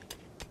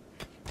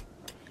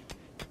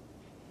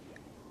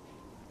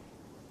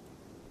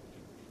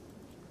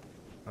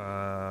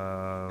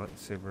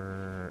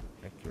 Lightsaber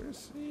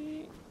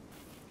accuracy.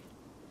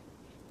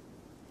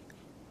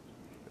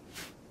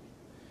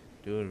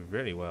 Doing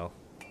very well.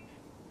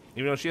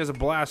 Even though she has a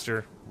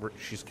blaster,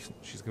 she's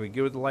gonna be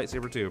good with the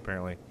lightsaber too,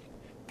 apparently.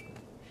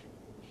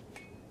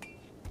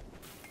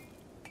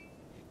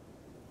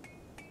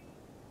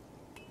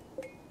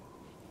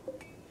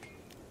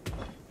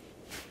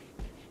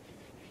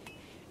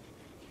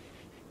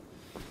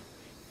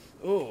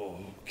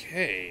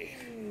 Okay.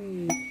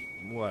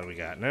 What do we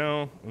got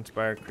now?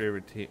 Inspire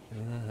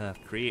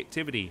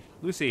creativity.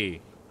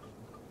 Lucy.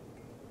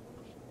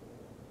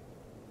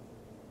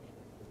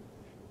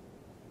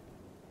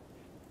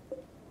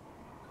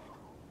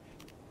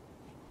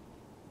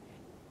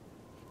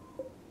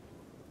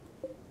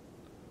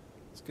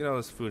 Let's get all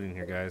this food in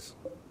here, guys.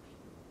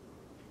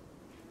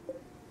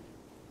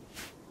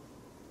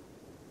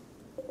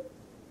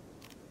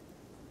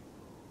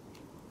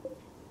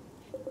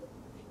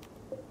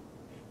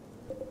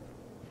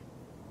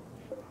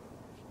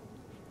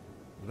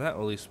 That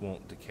at least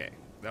won't decay.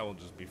 That will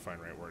just be fine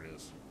right where it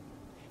is.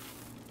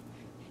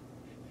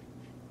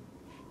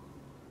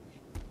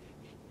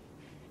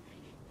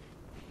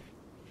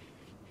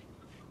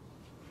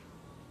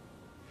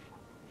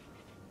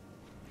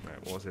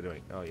 Alright, what was I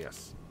doing? Oh,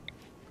 yes.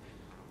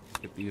 Let's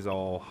get these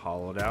all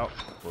hollowed out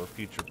for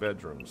future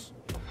bedrooms.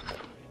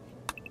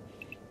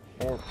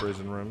 Or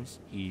prison rooms,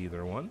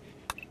 either one.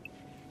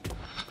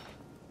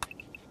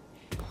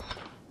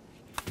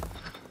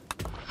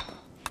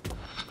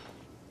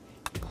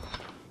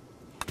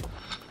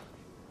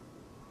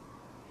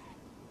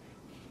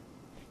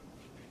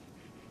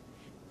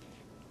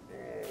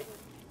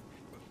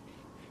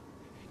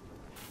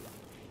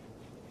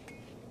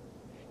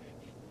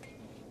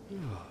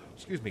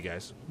 Excuse me,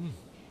 guys.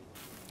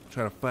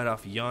 Trying to fight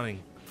off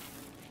yawning.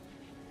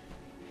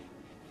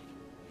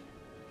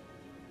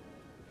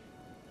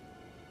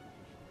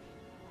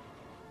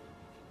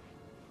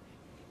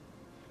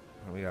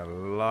 We got a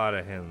lot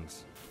of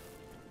hens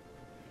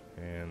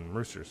and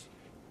roosters.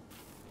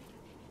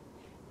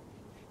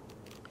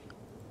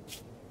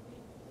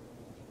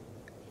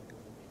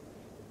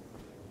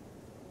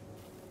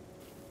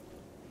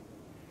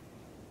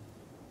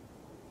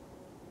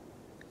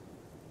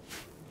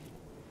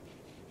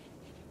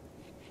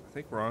 I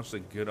think we're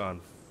honestly good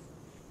on.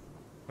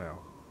 Well,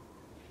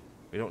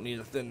 we don't need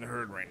to thin the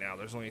herd right now.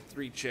 There's only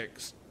 3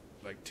 chicks,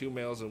 like 2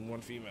 males and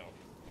 1 female.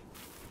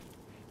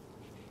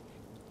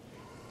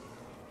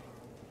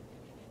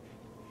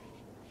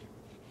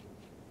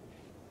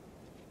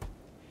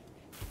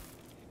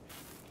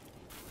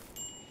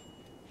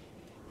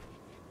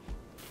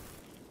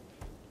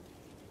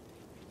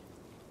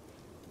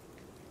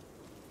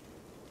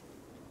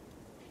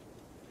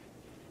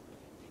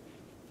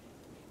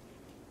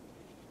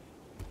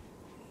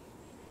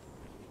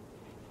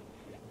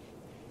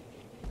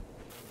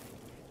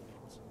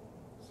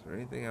 Is there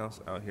anything else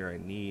out here I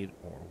need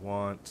or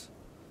want?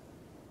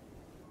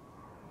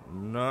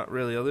 Not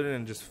really, other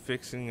than just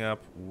fixing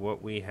up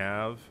what we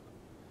have.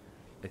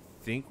 I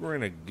think we're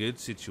in a good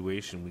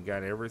situation. We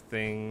got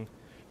everything,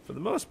 for the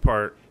most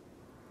part,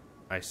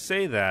 I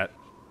say that,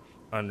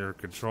 under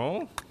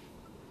control.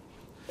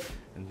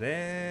 And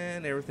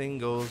then everything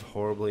goes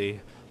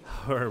horribly,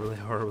 horribly,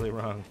 horribly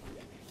wrong.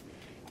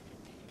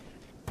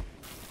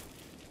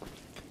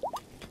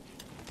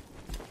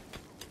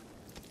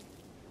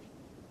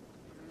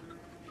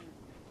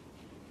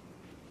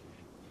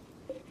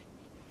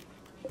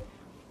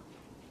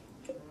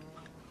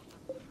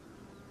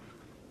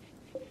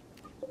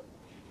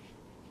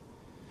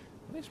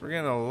 At least we're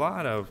getting a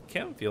lot of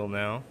chem fuel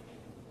now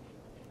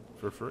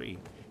for free.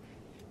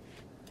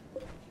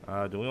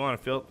 Do we want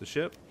to fill up the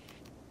ship?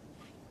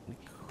 We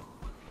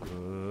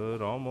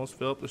could almost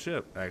fill up the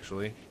ship,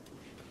 actually.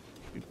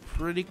 Be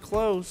pretty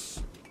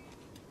close.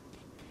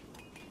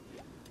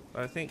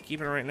 But I think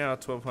keeping it right now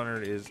at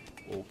 1200 is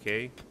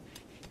okay.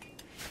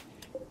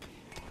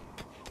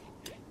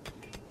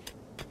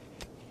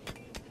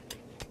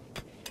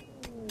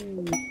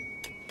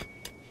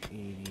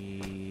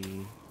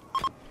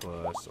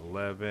 Plus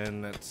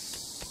 11,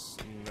 that's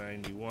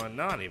 91,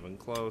 not even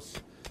close.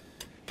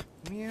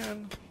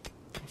 Man,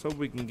 let's hope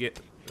we can get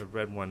a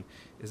red one.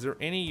 Is there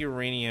any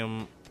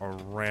uranium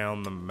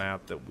around the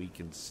map that we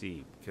can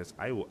see? Because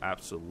I will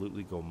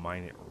absolutely go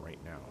mine it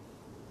right now.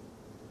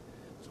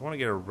 So I want to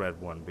get a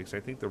red one, because I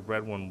think the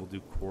red one will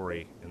do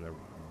quarry, and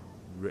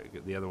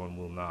the other one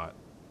will not.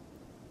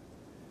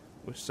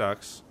 Which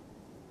sucks.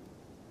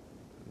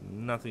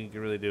 Nothing you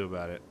can really do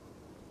about it.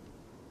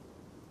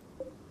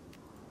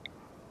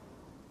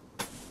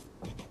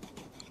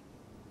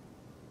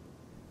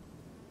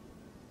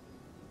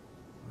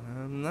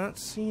 I'm not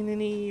seeing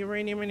any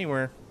uranium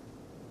anywhere.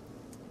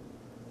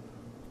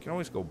 You can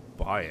always go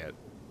buy it,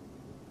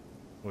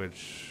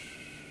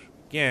 which,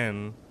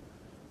 again,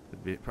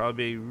 would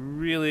probably be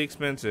really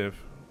expensive.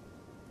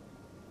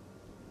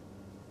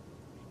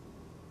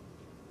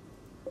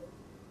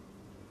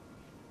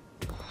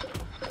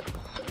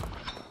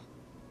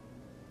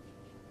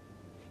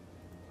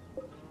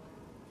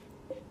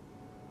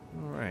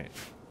 All right.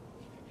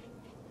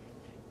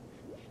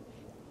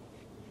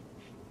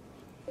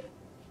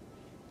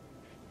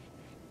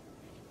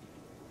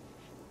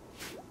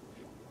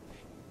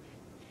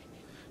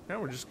 Now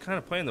we're just kind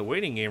of playing the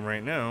waiting game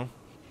right now.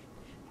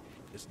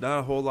 It's not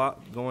a whole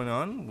lot going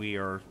on. We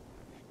are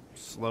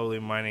slowly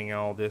mining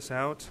all this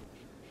out.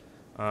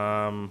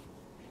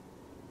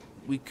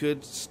 We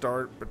could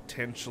start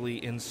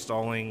potentially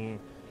installing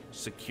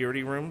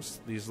security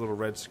rooms, these little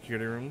red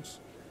security rooms.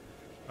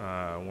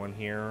 One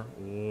here,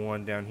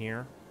 one down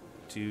here,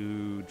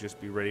 to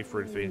just be ready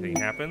for if anything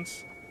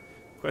happens.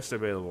 Quest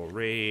available,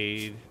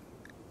 raid.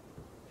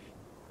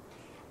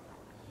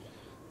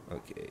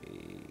 Okay.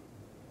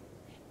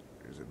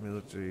 There's a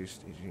military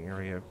staging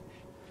area.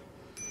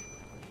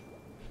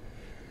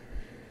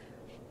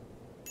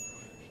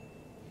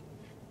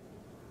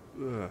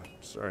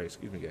 Sorry,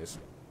 excuse me, guys.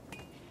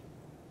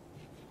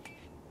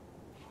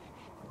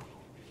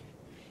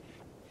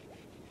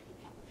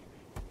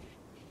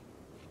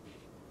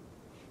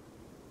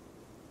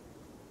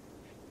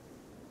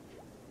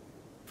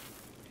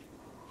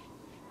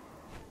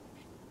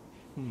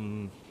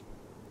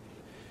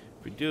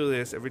 If we do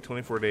this every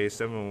 24 days,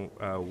 7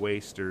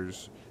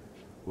 wasters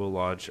will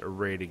launch a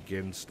raid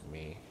against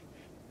me.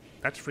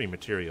 That's free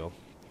material.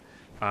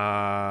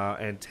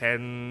 And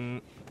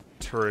 10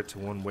 turret to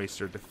 1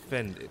 waster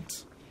defend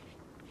it.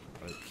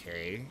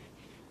 Okay.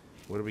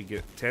 What do we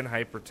get? 10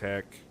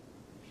 hypertech.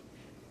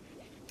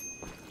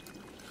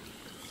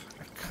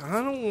 I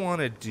kind of want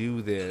to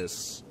do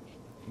this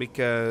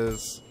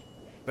because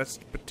that's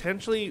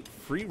potentially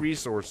free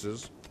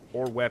resources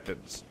or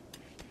weapons.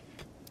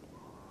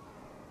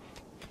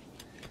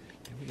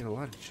 And we get a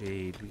lot of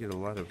jade. We get a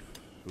lot of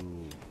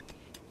food.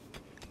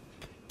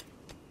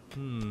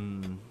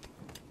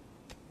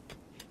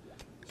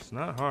 It's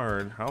not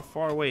hard. How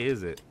far away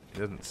is it? It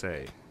doesn't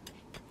say.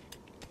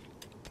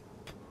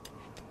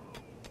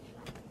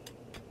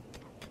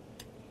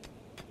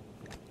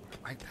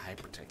 I like the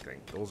hypertech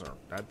thing.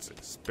 That's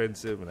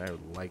expensive, and I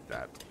would like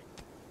that.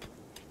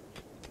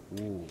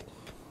 Ooh.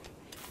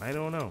 I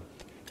don't know.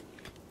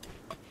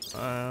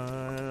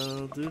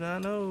 I do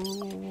not know.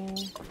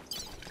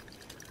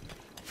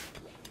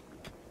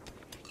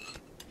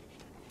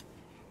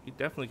 You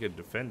definitely could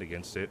defend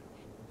against it.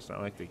 It's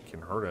not like they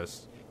can hurt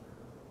us.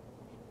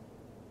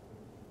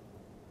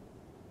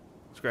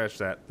 Scratch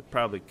that. They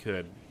probably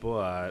could,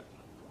 but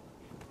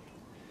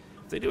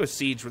if they do a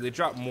siege where they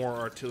drop more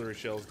artillery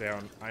shells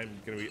down, I'm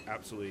going to be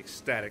absolutely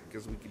ecstatic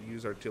because we could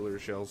use artillery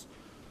shells.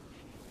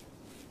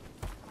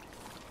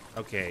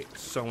 Okay,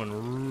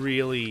 someone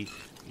really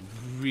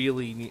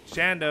needs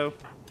Shando.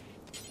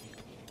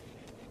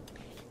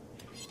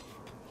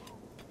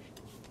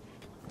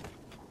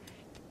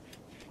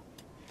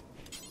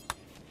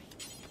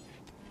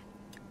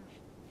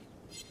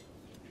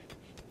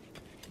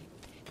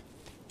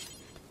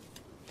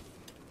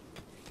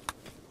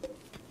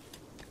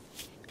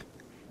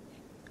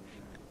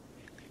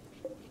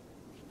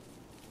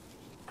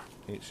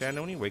 Hey, Shando,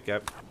 when you wake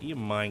up, do you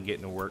mind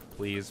getting to work,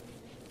 please?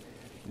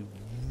 We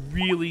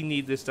really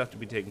need this stuff to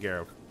be taken care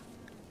of.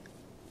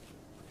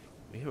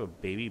 We have a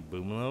baby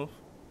boomloaf?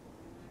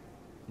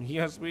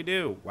 Yes, we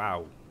do.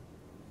 Wow.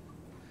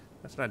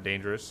 That's not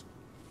dangerous.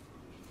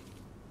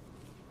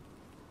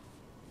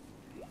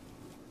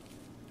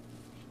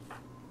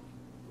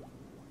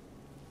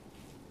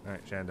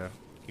 Alright, Shando.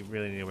 You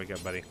really need to wake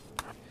up, buddy.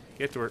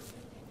 Get to work.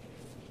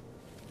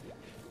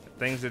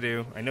 Things to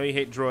do. I know you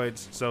hate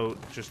droids, so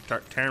just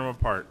start tearing them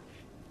apart.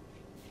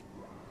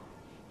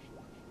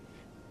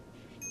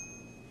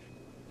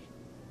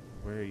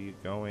 Where are you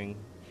going?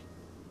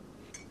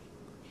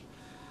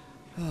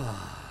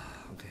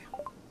 Okay.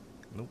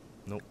 Nope,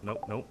 nope,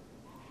 nope, nope.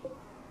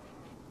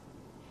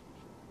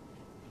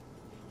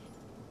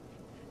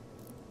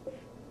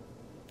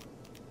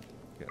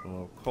 Getting a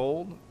little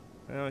cold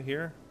out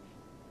here.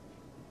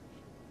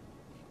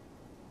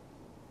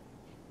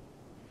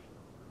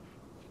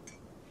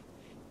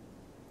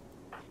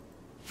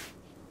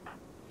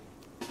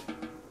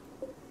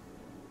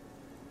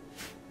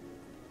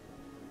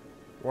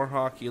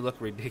 Warhawk, you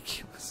look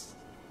ridiculous.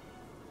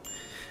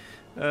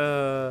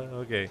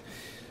 Okay.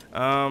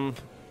 Yeah,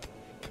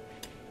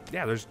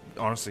 there's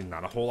honestly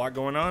not a whole lot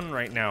going on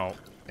right now.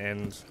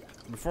 And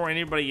before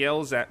anybody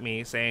yells at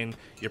me saying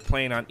you're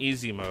playing on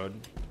easy mode,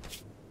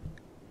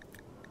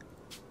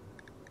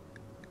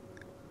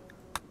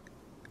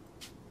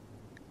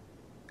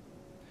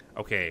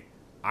 okay,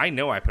 I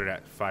know I put it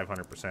at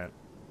 500%.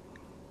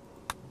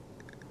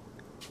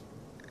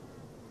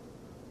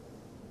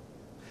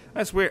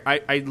 That's weird.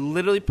 I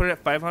literally put it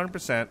at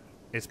 500%.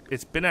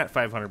 It's been at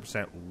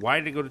 500%. Why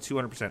did it go to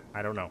 200%?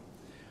 I don't know.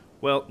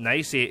 Well, now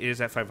you see it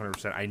is at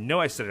 500%. I know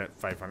I set it at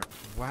 500.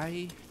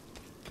 Why?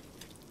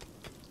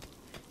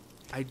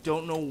 I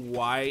don't know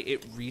why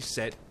it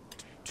reset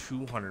to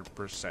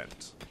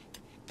 200%.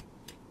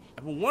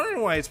 I've been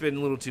wondering why it's been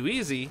a little too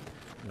easy.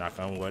 Knock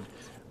on wood.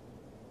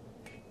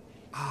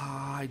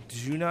 I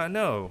do not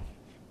know.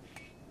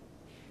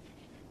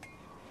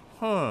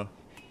 Huh.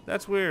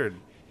 That's weird.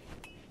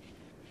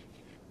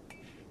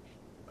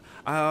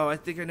 Oh, I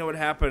think I know what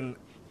happened.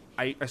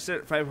 I set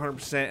it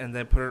 500% and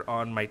then put it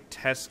on my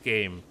test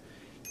game.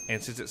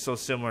 And since it's so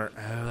similar,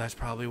 oh, that's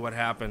probably what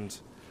happened.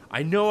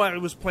 I know I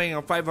was playing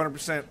on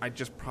 500%. I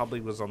just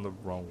probably was on the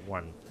wrong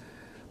one.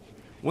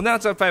 Well, now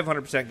it's on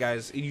 500%,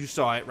 guys. You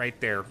saw it right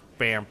there.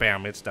 Bam,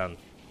 bam, it's done.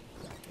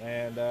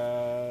 And,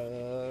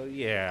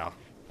 yeah.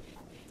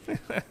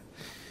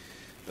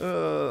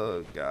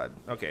 Oh, God.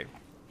 Okay.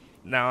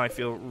 Now I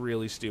feel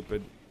really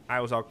stupid. I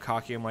was all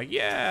cocky. I'm like,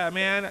 yeah,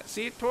 man.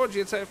 See, I told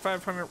you it's at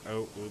 500.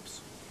 Oh,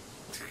 oops.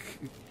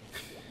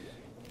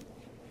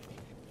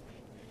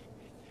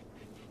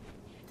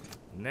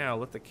 Now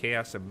let the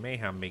chaos and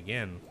mayhem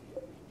begin.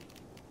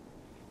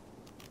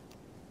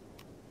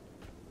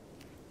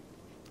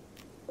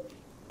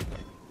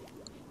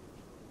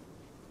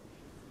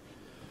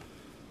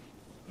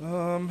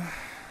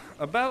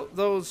 About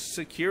those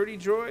security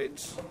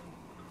droids,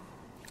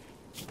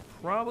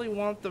 probably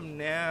want them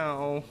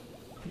now.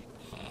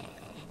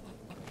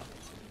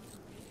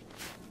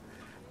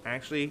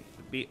 Actually,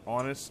 to be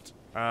honest,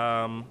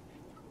 what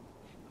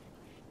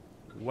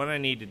I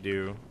need to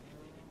do.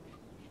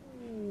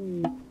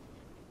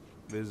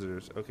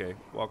 Visitors, okay,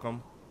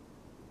 welcome.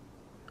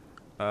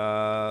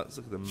 Let's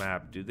look at the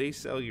map. Do they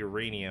sell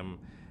uranium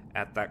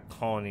at that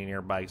colony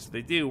nearby? So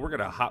they do. We're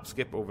gonna hop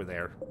skip over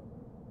there.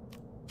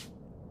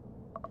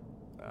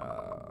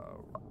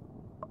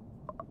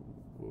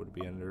 What would it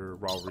be under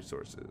raw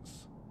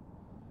resources?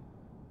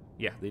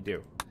 Yeah, they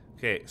do.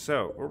 Okay,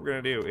 so what we're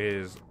gonna do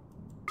is,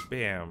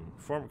 bam,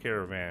 form a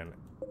caravan.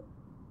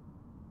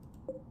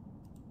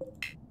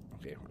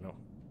 Okay, no.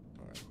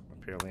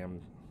 Apparently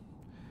I'm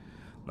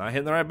not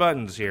hitting the right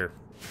buttons here.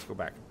 Let's go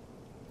back.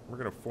 We're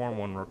gonna form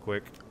one real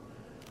quick.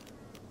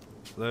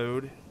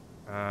 Load.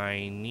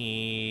 I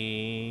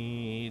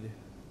need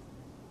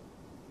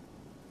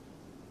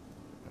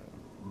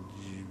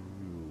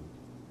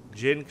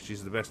Jin, because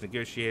she's the best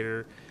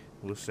negotiator.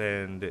 We'll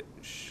send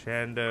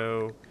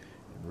Shando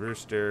and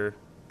Rooster,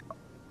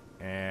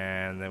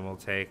 and then we'll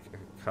take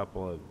a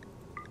couple of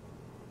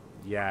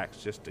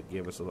yaks just to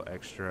give us a little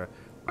extra.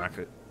 I'm not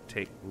gonna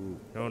take. Ooh,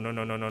 no.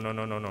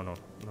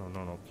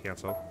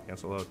 Cancel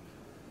load.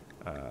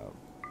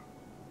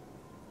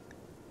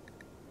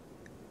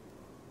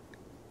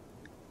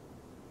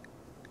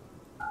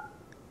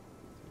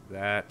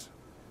 That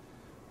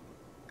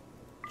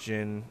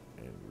Jin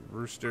and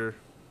Rooster,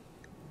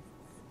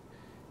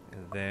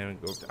 and then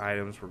go to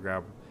items. We'll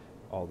grab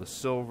all the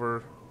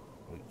silver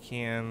we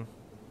can.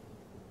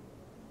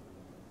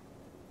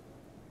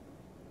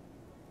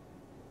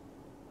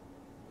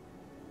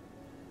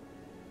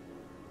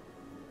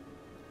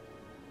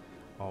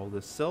 All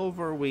the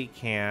silver we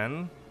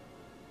can.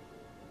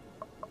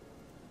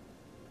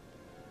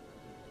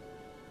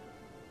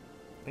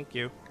 Thank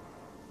you.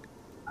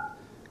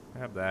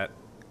 Have that.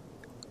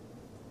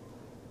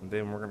 And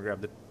then we're gonna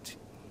grab the.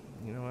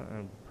 You know what?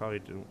 I probably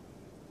do.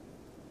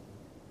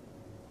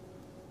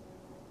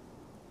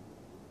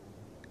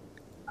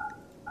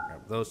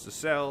 Grab those to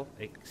sell,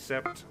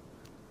 except.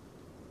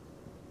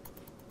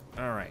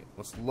 All right,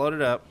 let's load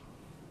it up.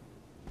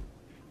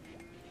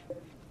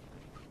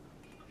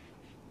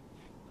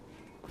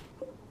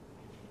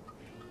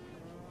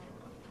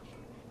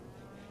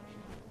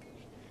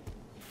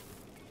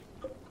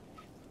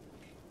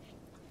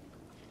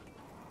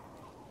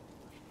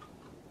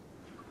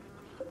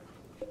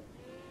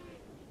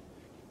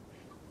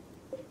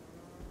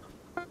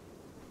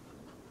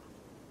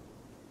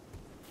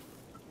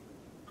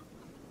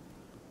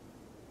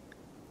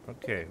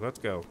 Okay, let's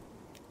go.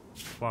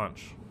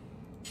 Launch.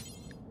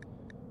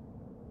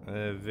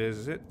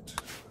 Visit.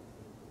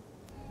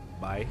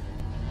 Bye.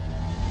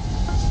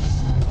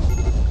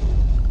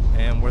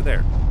 And we're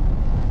there.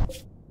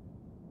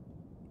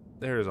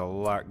 There's a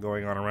lot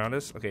going on around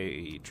us.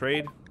 Okay,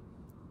 trade.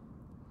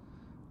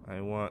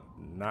 I want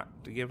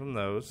not to give him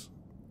those.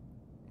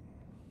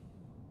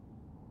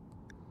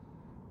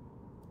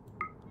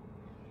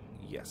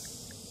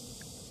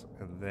 Yes.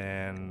 And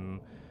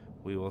then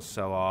we will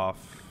sell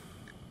off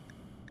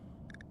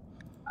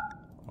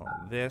all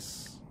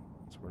this,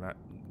 so we're not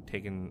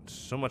taking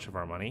so much of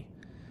our money.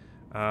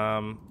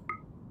 Oh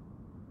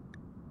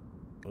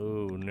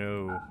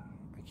no,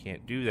 I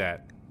can't do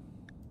that.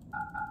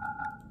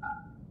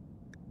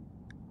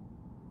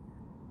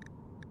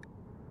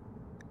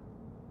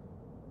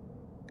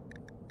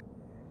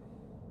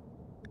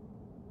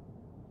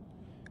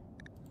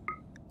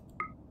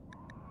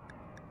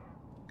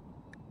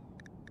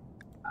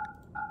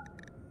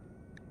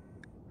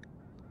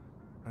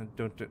 I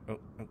don't. Oh,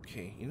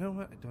 okay, you know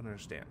what? I don't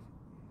understand.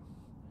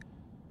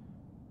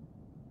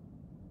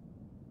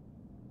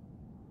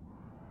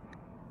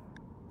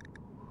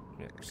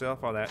 Yeah, sell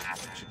off all that.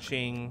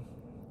 Cha-ching.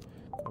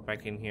 Go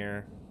back in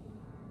here.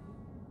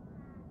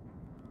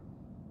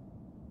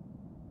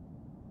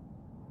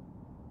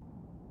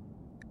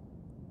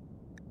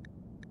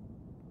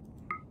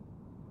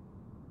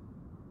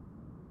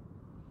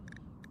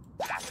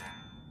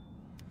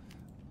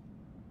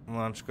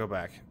 Launch, go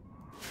back.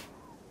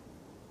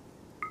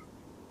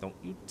 Don't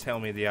you tell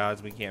me the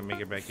odds we can't make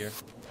it back here.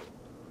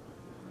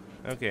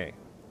 Okay.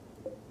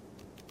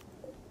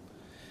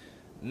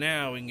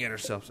 Now we can get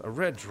ourselves a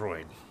red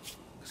droid.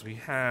 Because we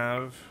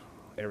have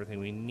everything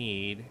we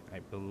need, I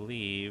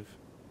believe.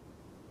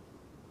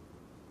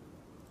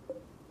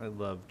 I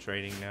love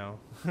trading now.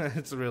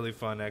 It's really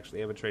fun, actually.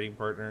 I have a trading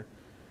partner.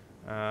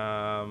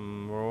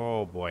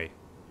 Oh, boy.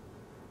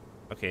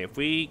 Okay, if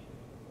we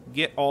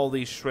get all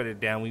these shredded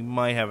down, we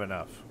might have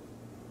enough.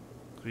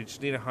 We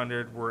just need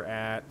 100. We're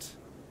at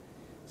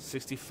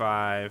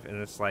 65,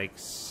 and it's like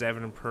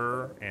 7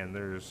 per, and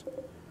there's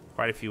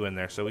quite a few in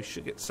there, so we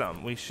should get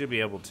some. We should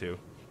be able to.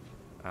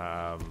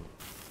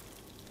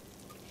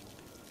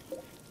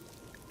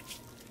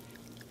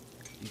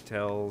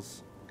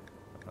 Details.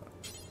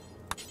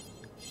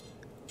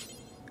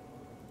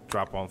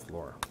 Drop on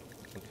floor.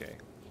 Okay.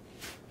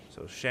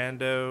 So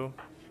Shando.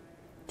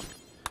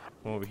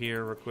 Come over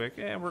here real quick.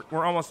 Yeah,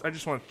 we're almost. I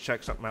just want to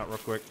check something out real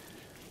quick.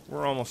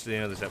 We're almost to the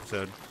end of this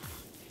episode.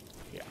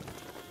 Yeah.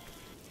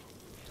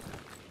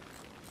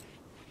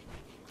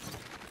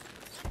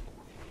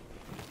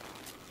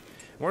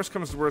 Worst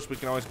comes to worst, we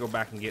can always go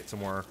back and get some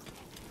more.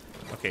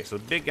 Okay, so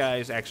the big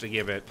guys actually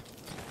give it.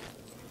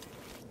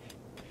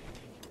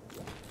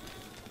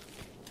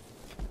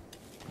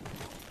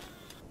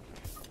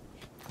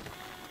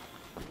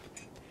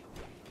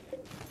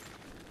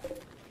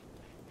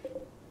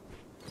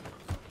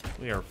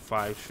 We are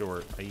 5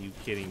 short. Are you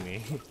kidding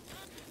me?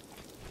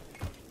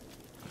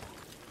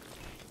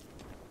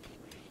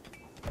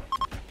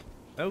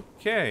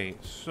 Okay,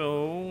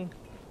 so...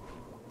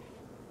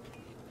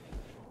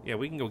 yeah,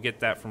 we can go get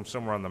that from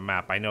somewhere on the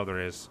map. I know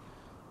there is.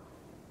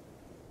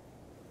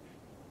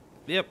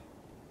 Yep.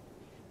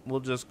 We'll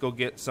just go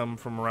get some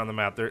from around the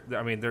map.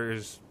 I mean, there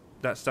is...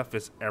 that stuff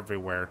is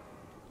everywhere.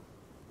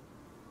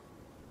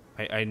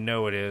 I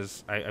know it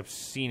is. I've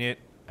seen it.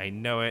 I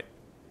know it.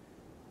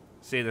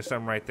 See, there's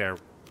something right there.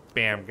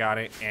 Bam, got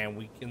it.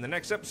 And in the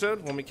next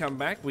episode, when we come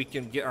back, we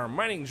can get our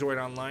mining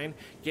droid online,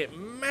 get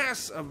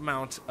massive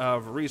amount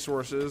of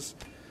resources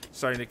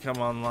starting to come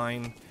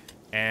online,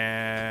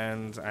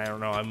 and I don't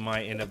know, I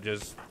might end up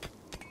just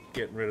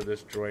getting rid of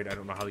this droid. I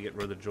don't know how to get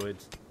rid of the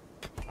droids.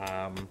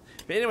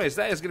 But anyways,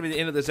 that is going to be the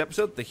end of this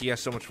episode. Thank you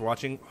guys so much for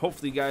watching.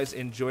 Hopefully you guys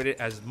enjoyed it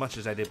as much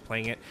as I did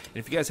playing it. And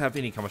if you guys have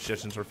any comment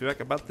suggestions or feedback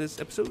about this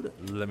episode,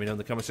 let me know in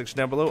the comment section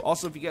down below.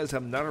 Also, if you guys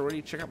have not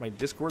already, check out my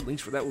Discord.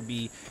 Links for that will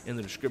be in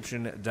the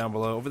description down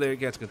below. Over there, you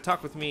guys can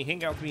talk with me,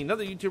 hang out with me, and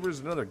other YouTubers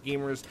and other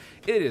gamers.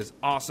 It is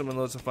awesome and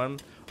loads of fun.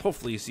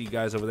 Hopefully you see you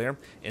guys over there.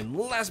 And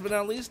last but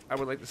not least, I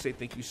would like to say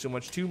thank you so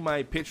much to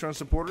my Patreon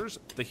supporters.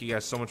 Thank you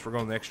guys so much for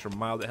going the extra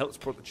mile to help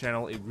support the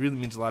channel. It really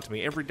means a lot to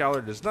me. Every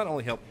dollar does not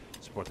only help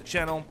support the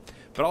channel,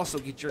 but also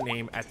get your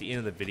name at the end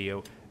of the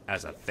video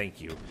as a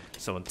thank you.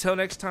 So until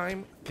next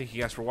time, thank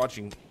you guys for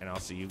watching, and I'll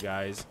see you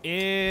guys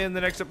in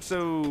the next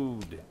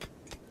episode.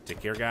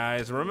 Take care,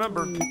 guys, and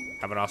remember,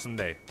 have an awesome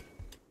day.